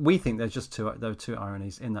 we think there's just 2. There were 2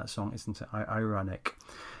 ironies in that song. Isn't it ironic?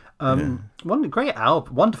 One great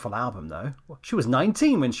album, wonderful album though. She was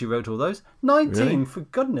 19 when she wrote all those. 19, really? For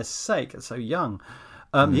goodness' sake, that's so young.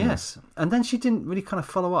 Yes, and then she didn't really kind of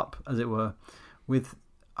follow up, as it were, with.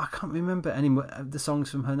 I can't remember any of the songs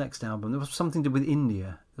from her next album. There was something to do with India.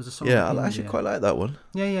 There was a song. Yeah, I actually quite like that one.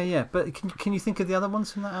 Yeah. But can you think of the other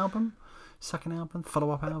ones from that album? Second album,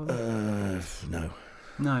 follow-up album?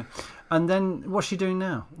 No. And then what's she doing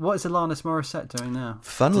now? What is Alanis Morissette doing now?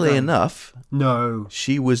 Funnily enough, no,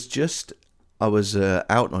 she was just. I was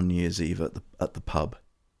out on New Year's Eve at the pub,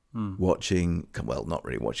 watching. Well, not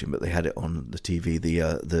really watching, but they had it on the TV.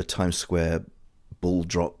 The Times Square ball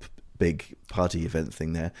drop. Big party event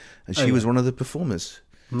thing there, and she was one of the performers.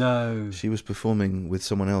 No, she was performing with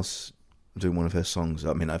someone else doing one of her songs.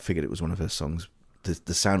 I mean, I figured it was one of her songs.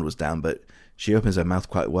 The sound was down, but she opens her mouth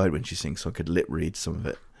quite wide when she sings, so I could lip read some of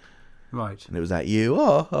it. Right, and it was that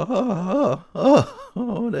no.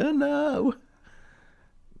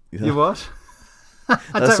 You what?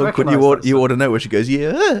 That's so when you ought to know where she goes.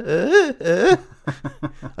 Yeah.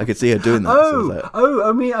 I could see her doing that.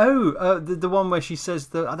 The one where she says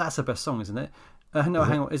that's her best song, isn't it? No,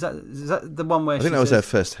 hang on. Is that the one where I think that was her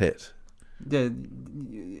first hit? Yeah.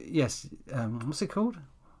 Yes. What's it called?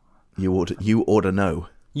 You ought to know.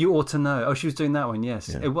 You ought to know. Oh, she was doing that one. Yes.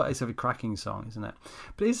 Yeah. It's a cracking song, isn't it?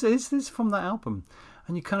 But it's from that album,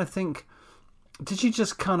 and you kind of think. Did you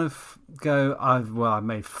just kind of go, I've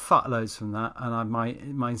made fuckloads from that, and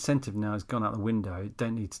my incentive now has gone out the window.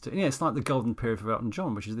 Don't need to do. Yeah, it's like the golden period for Elton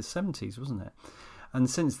John, which is the 70s, wasn't it? And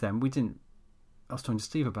since then, we didn't. I was talking to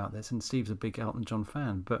Steve about this, and Steve's a big Elton John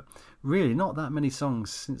fan, but really not that many songs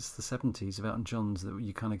since the 70s of Elton John's that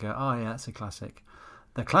you kind of go, oh yeah, that's a classic.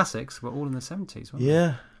 The classics were all in the 70s, weren't they?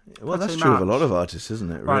 Yeah. Well, that's true of a lot of artists, isn't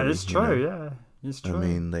it? Really? Right, it's true, yeah. It's true. I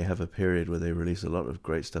mean, they have a period where they release a lot of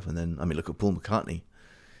great stuff, and then, I mean, look at Paul McCartney.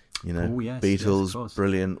 Beatles,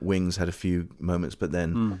 brilliant. Wings had a few moments, but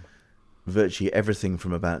then virtually everything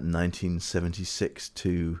from about 1976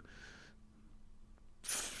 to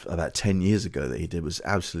about 10 years ago that he did was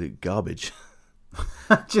absolute garbage.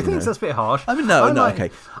 Do you think that's a bit harsh? I mean, no, okay.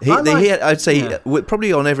 I'd say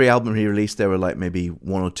probably on every album he released, there were like maybe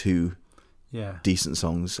 1 or 2 decent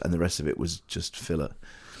songs, and the rest of it was just filler.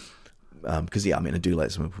 Because I do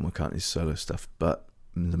like some of Paul McCartney's solo stuff, but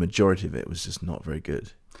the majority of it was just not very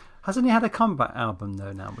good. Hasn't he had a comeback album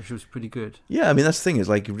though now, which was pretty good? Yeah, I mean that's the thing is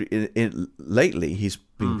like lately he's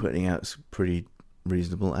been putting out pretty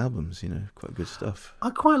reasonable albums, quite good stuff.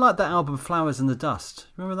 I quite like that album Flowers in the Dust.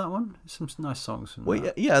 Remember that one? Some nice songs from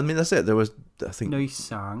that. Yeah, I mean that's it. There was I think nice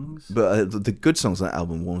songs, but the good songs on that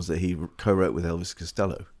album ones that he co-wrote with Elvis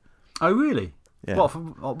Costello. Oh really? Yeah. What,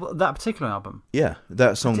 for that particular album? Yeah,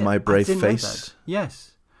 that song "My Brave Face."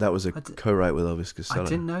 Yes. That was a co-write with Elvis Costello. I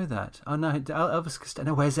didn't know that. Oh no, Elvis Costello.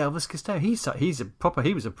 No, where's Elvis Costello? He is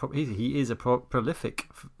a prolific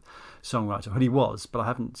songwriter. Well, he was, but I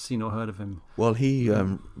haven't seen or heard of him. Well, he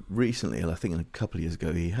recently, I think a couple of years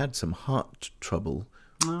ago, he had some heart trouble.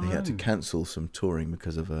 He had to cancel some touring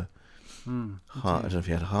because of a heart. I don't know if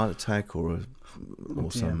he had a heart attack or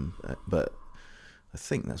some, but I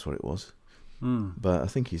think that's what it was. But I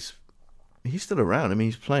think he's still around. I mean,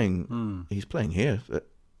 he's playing here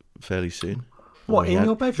fairly soon. What, in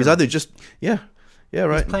your bedroom? He's either just right.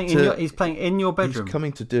 He's playing in your bedroom. He's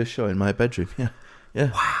coming to do a show in my bedroom.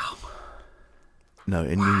 Yeah. Wow. No,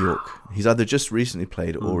 in New York. He's either just recently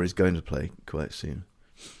played or is going to play quite soon.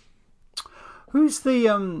 Who's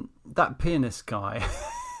the that pianist guy?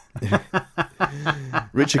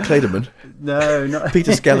 Richard Clayderman. No, not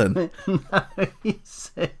Peter Skellen. No,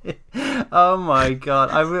 oh my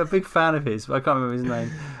God, I'm a big fan of his, but I can't remember his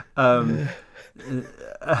name.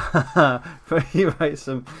 But he writes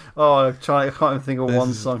some. I can't even think of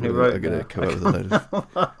one song he wrote. I'm gonna come up with a load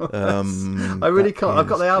of. I really can't. I've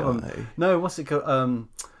got the album. No, what's it called?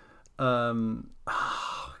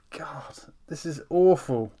 Oh God, this is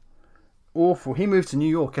awful. Awful. He moved to New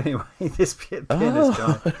York anyway. This pianist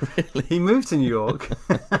guy. Really? He moved to New York,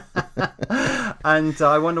 and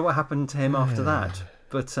I wonder what happened to him after that.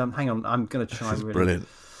 But hang on, I'm going to try. This is really.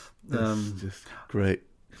 Brilliant. Just great.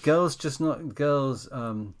 Girls, just not girls.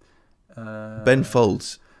 Ben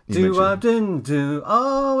Folds. Do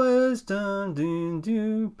always done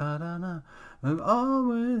do ba-da-na,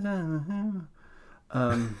 always done.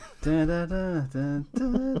 I've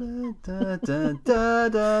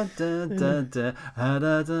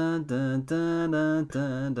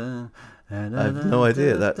no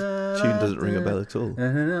idea. That tune doesn't ring a bell at all.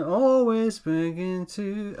 Always begin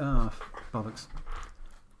to bollocks.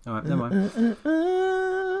 All right, never mind.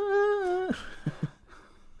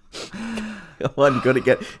 Well, you got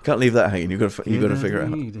to can't leave that hanging. You got to figure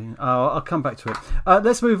it out. I'll come back to it.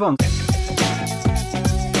 Let's move on.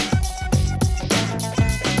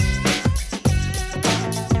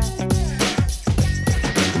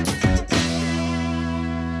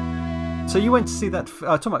 So you went to see that?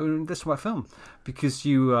 This about film because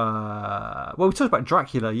you. We talked about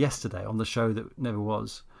Dracula yesterday on the show that never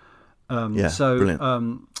was.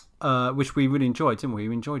 Brilliant. Which we really enjoyed, didn't we?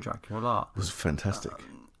 We enjoyed Dracula a lot. It was fantastic.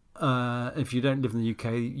 If you don't live in the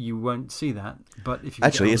UK, you won't see that. But if you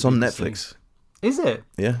actually, it's on Netflix. Is it?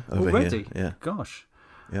 Yeah, already. Here. Yeah. Gosh.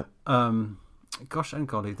 Yep. Gosh and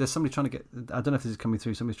golly, there's somebody trying to get. I don't know if this is coming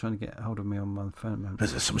through. Somebody's trying to get hold of me on my phone.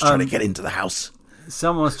 Someone's trying to get into the house.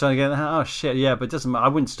 Someone's trying to get. Oh shit! Yeah, but it doesn't matter. I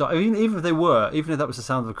wouldn't stop. Even if they were, even if that was the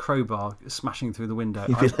sound of a crowbar smashing through the window.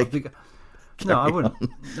 No, I wouldn't.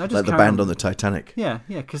 Like the band on the Titanic. Yeah,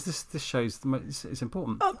 because this show's it's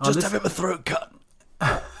important. I'm just having my throat cut.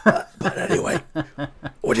 But anyway,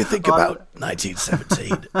 what do you think about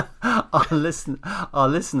 1917? Our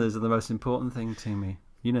listeners are the most important thing to me.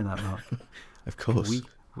 You know that, Mark. Of course.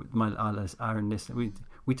 Our listeners,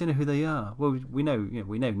 we don't know who they are. Well, we know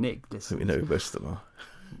Nick listens. We know who most of them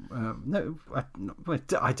are. No,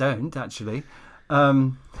 I don't actually.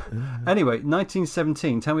 Anyway,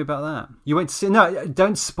 1917. Tell me about that. You went to see? No,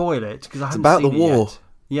 don't spoil it because I haven't seen it. It's about the war. Yet.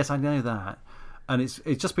 Yes, I know that, and it's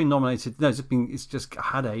just been nominated. No, it's just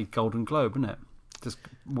had a Golden Globe, isn't it? Just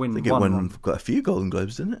win. I think it won quite a few Golden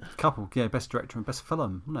Globes, didn't it? A couple, yeah. Best director and best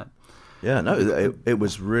film, wasn't it? Yeah, no, it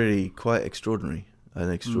was really quite extraordinary. An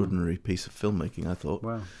extraordinary piece of filmmaking, I thought.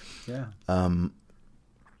 Wow. Yeah.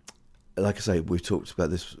 Like I say, we talked about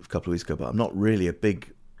this a couple of weeks ago, but I'm not really a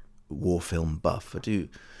big war film buff. I do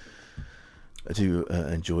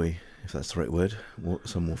enjoy, if that's the right word,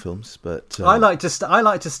 some war films. But I like to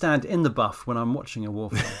stand in the buff when I'm watching a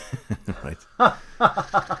war film. Right.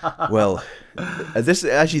 Well, this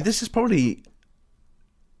is probably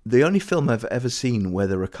the only film I've ever seen where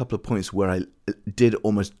there were a couple of points where I did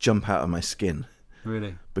almost jump out of my skin.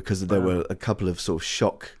 Really? Because there were a couple of sort of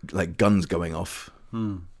shock, like guns going off,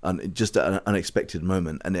 and just at an unexpected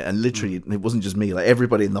moment, and literally it wasn't just me, like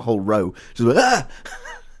everybody in the whole row just went, ah!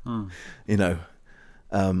 You know,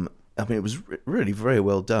 I mean, it was really very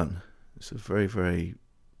well done. It's a very, very.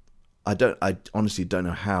 I honestly don't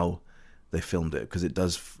know how they filmed it because it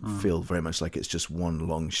does feel very much like it's just one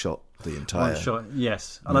long shot. The entire one shot,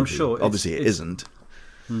 yes, and movie. I'm sure obviously it isn't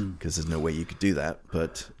because there's no way you could do that,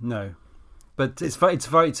 but no. But it's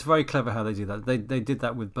very clever how they do that. They did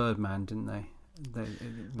that with Birdman, didn't they?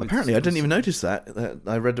 Apparently, I didn't even notice that.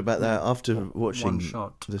 I read about that after watching one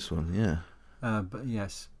shot. This one. Yeah. But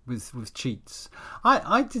yes, with cheats.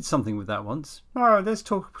 I did something with that once. Oh, let's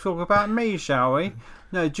talk about me, shall we?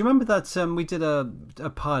 No, do you remember that we did a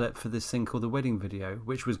pilot for this thing called The Wedding Video,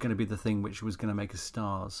 which was going to be the thing which was going to make us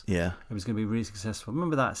stars? Yeah. It was going to be really successful.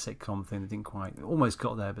 Remember that sitcom thing that didn't quite, almost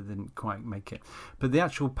got there, but didn't quite make it. But the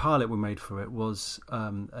actual pilot we made for it was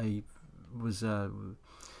a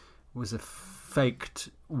faked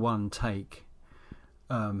one take.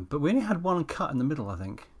 But we only had one cut in the middle, I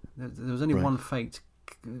think. There was only one faked,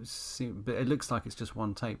 but it looks like it's just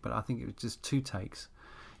one take, but I think it was just 2 takes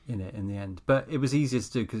in it in the end. But it was easier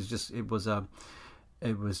to do because it was from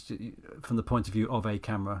the point of view of a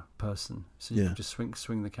camera person, so you could just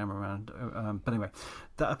swing the camera around. But anyway,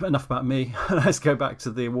 enough about me. Let's go back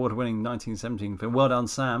to the award-winning 1917 film. Well done,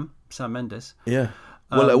 Sam Mendes. Yeah.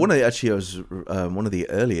 Well, one of the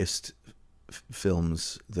earliest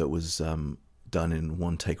films that was done in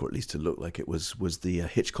one take, or at least to look like it was the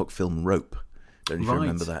Hitchcock film Rope. Don't know if you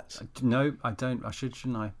remember that. No, I don't. I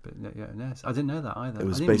shouldn't I? But yes, I didn't know that either. It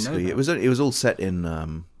was basically it was all set in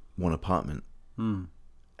one apartment, and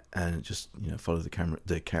it just followed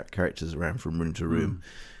the characters around from room to room.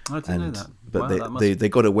 I didn't know that. But they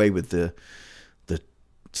got away with the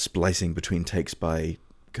splicing between takes by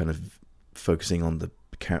kind of focusing on the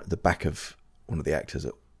back of one of the actors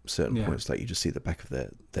at certain points, like you just see the back of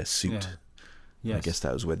their suit. Yeah. Yes. I guess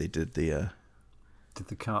that was where they did the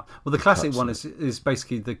cut. Well, the classic one is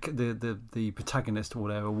basically the protagonist or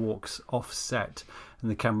whatever walks off set and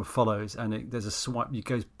the camera follows, and there's a swipe. You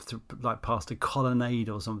go through, like past a colonnade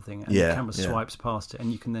or something, and the camera swipes past it,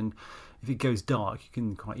 and you can then, if it goes dark, you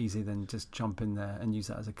can quite easily then just jump in there and use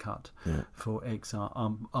that as a cut for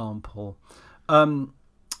example.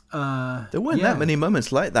 There weren't that many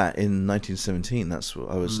moments like that in 1917. That's what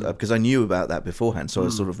I was because I knew about that beforehand, so I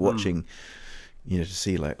was sort of watching, to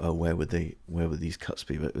see like, oh, where would these cuts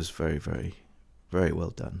be? But it was very, very, very well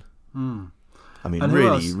done. I mean, and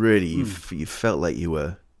really, you felt like you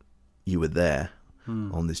were there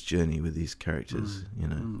on this journey with these characters.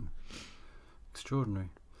 Extraordinary.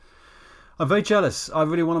 I'm very jealous. I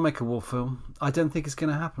really want to make a war film. I don't think it's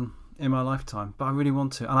going to happen in my lifetime, but I really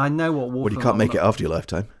want to, and I know what war. Well, you can't make it after your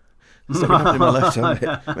lifetime. It's not going to happen in my lifetime.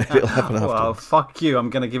 Maybe it'll happen after. Well, fuck you. I'm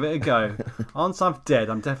going to give it a go. Once I'm dead,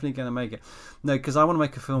 I'm definitely going to make it. No, because I want to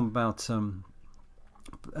make a film about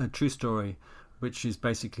a true story, which is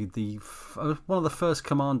basically one of the first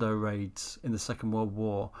commando raids in the Second World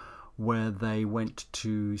War, where they went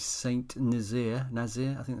to Saint Nazaire, I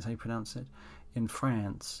think that's how you pronounce it, in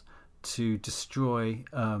France, to destroy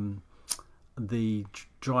the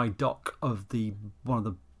dry dock of one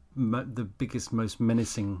of the biggest, most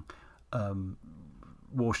menacing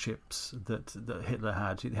warships that Hitler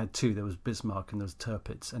had. It had 2. There was Bismarck and there was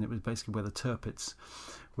Tirpitz, and it was basically where the Tirpitz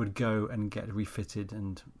would go and get refitted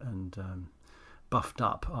and buffed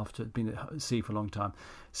up after it'd been at sea for a long time.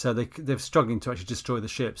 So they're struggling to actually destroy the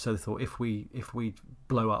ship. So they thought, if we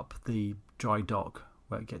blow up the dry dock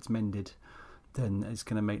where it gets mended, then it's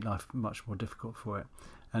going to make life much more difficult for it.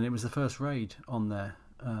 And it was the first raid on there.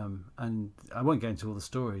 And I won't get into all the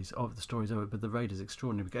stories of it, but the raid is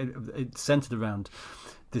extraordinary. It centered around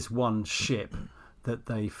this one ship that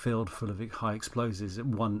they filled full of high explosives at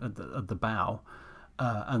the bow,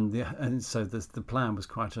 and so the plan was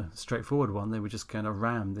quite a straightforward one. They were just going to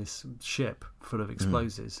ram this ship full of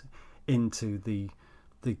explosives into the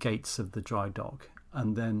gates of the dry dock,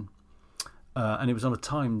 and then and it was on a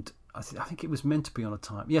timed. I think it was meant to be on a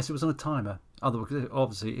time. Yes, it was on a timer. Otherwise,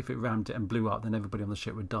 obviously, if it rammed it and blew up, then everybody on the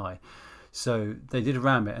ship would die. So they did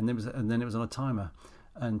ram it, and then it was on a timer.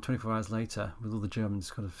 And 24 hours later, with all the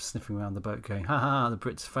Germans kind of sniffing around the boat, going, "Ha ha! The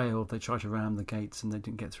Brits failed. They tried to ram the gates and they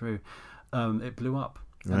didn't get through." It blew up,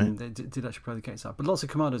 and they did actually blow the gates up. But lots of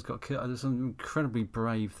commandos got killed. There's some incredibly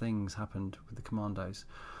brave things happened with the commandos.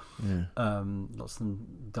 Yeah. Lots of them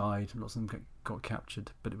died. Lots of them got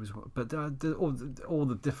captured. But all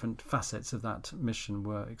the different facets of that mission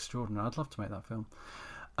were extraordinary. I'd love to make that film.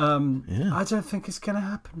 I don't think it's going to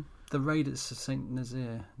happen. The raid at Saint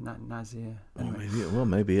Nazaire. Anyway.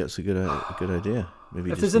 Maybe it's a good idea.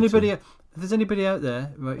 Maybe if there's anybody out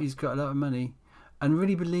there who's got a lot of money and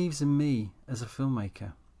really believes in me as a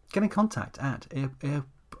filmmaker, get in contact at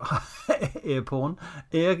earporn,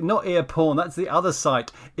 not ear porn, that's the other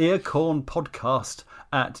site, earcornpodcast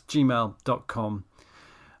at gmail.com,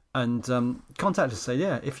 and contact us. Say,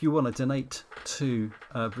 if you want to donate to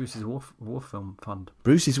Bruce's War Film Fund.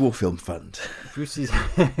 Bruce's War Film Fund. Bruce's.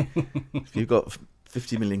 If you've got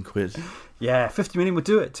 50 million quid. Yeah, 50 million would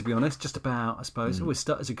do it, to be honest, just about, I suppose. Always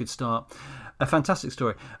start as a good start. A fantastic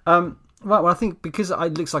story. Right, well, I think because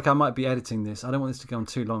it looks like I might be editing this, I don't want this to go on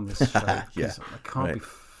too long, this show. Yeah, I can't be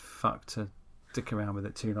fucked to stick around with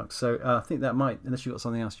it too long. So I think that might, unless you've got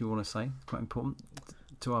something else you want to say, it's quite important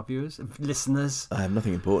to our viewers and listeners. I have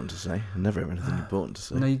nothing important to say. I never have anything important to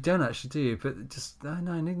say. No, you don't actually, do you? But just no,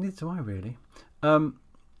 neither do I really.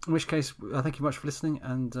 In which case, I thank you much for listening,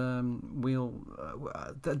 and we'll.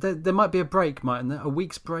 There might be a break, mightn't there? A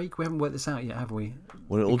week's break. We haven't worked this out yet, have we?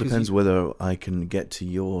 Well, it all depends whether I can get to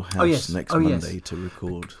your house next Monday to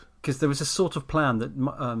record. Because there was a sort of plan that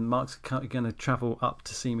Mark's going to travel up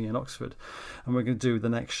to see me in Oxford, and we're going to do the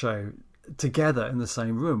next show together in the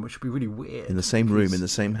same room, which would be really weird. In the same room, in the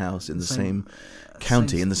same house, in the same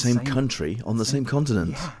county, in the same country, on the same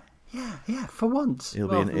continent. Yeah. For once, it'll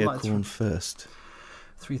be an Acorn first.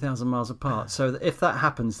 3,000 miles apart. So if that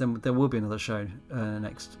happens, then there will be another show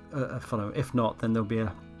next following. If not, then there'll be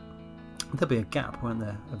a gap, won't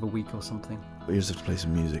there, of a week or something. We just have to play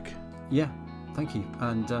some music. Yeah. Thank you,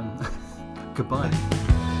 and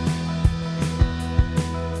goodbye.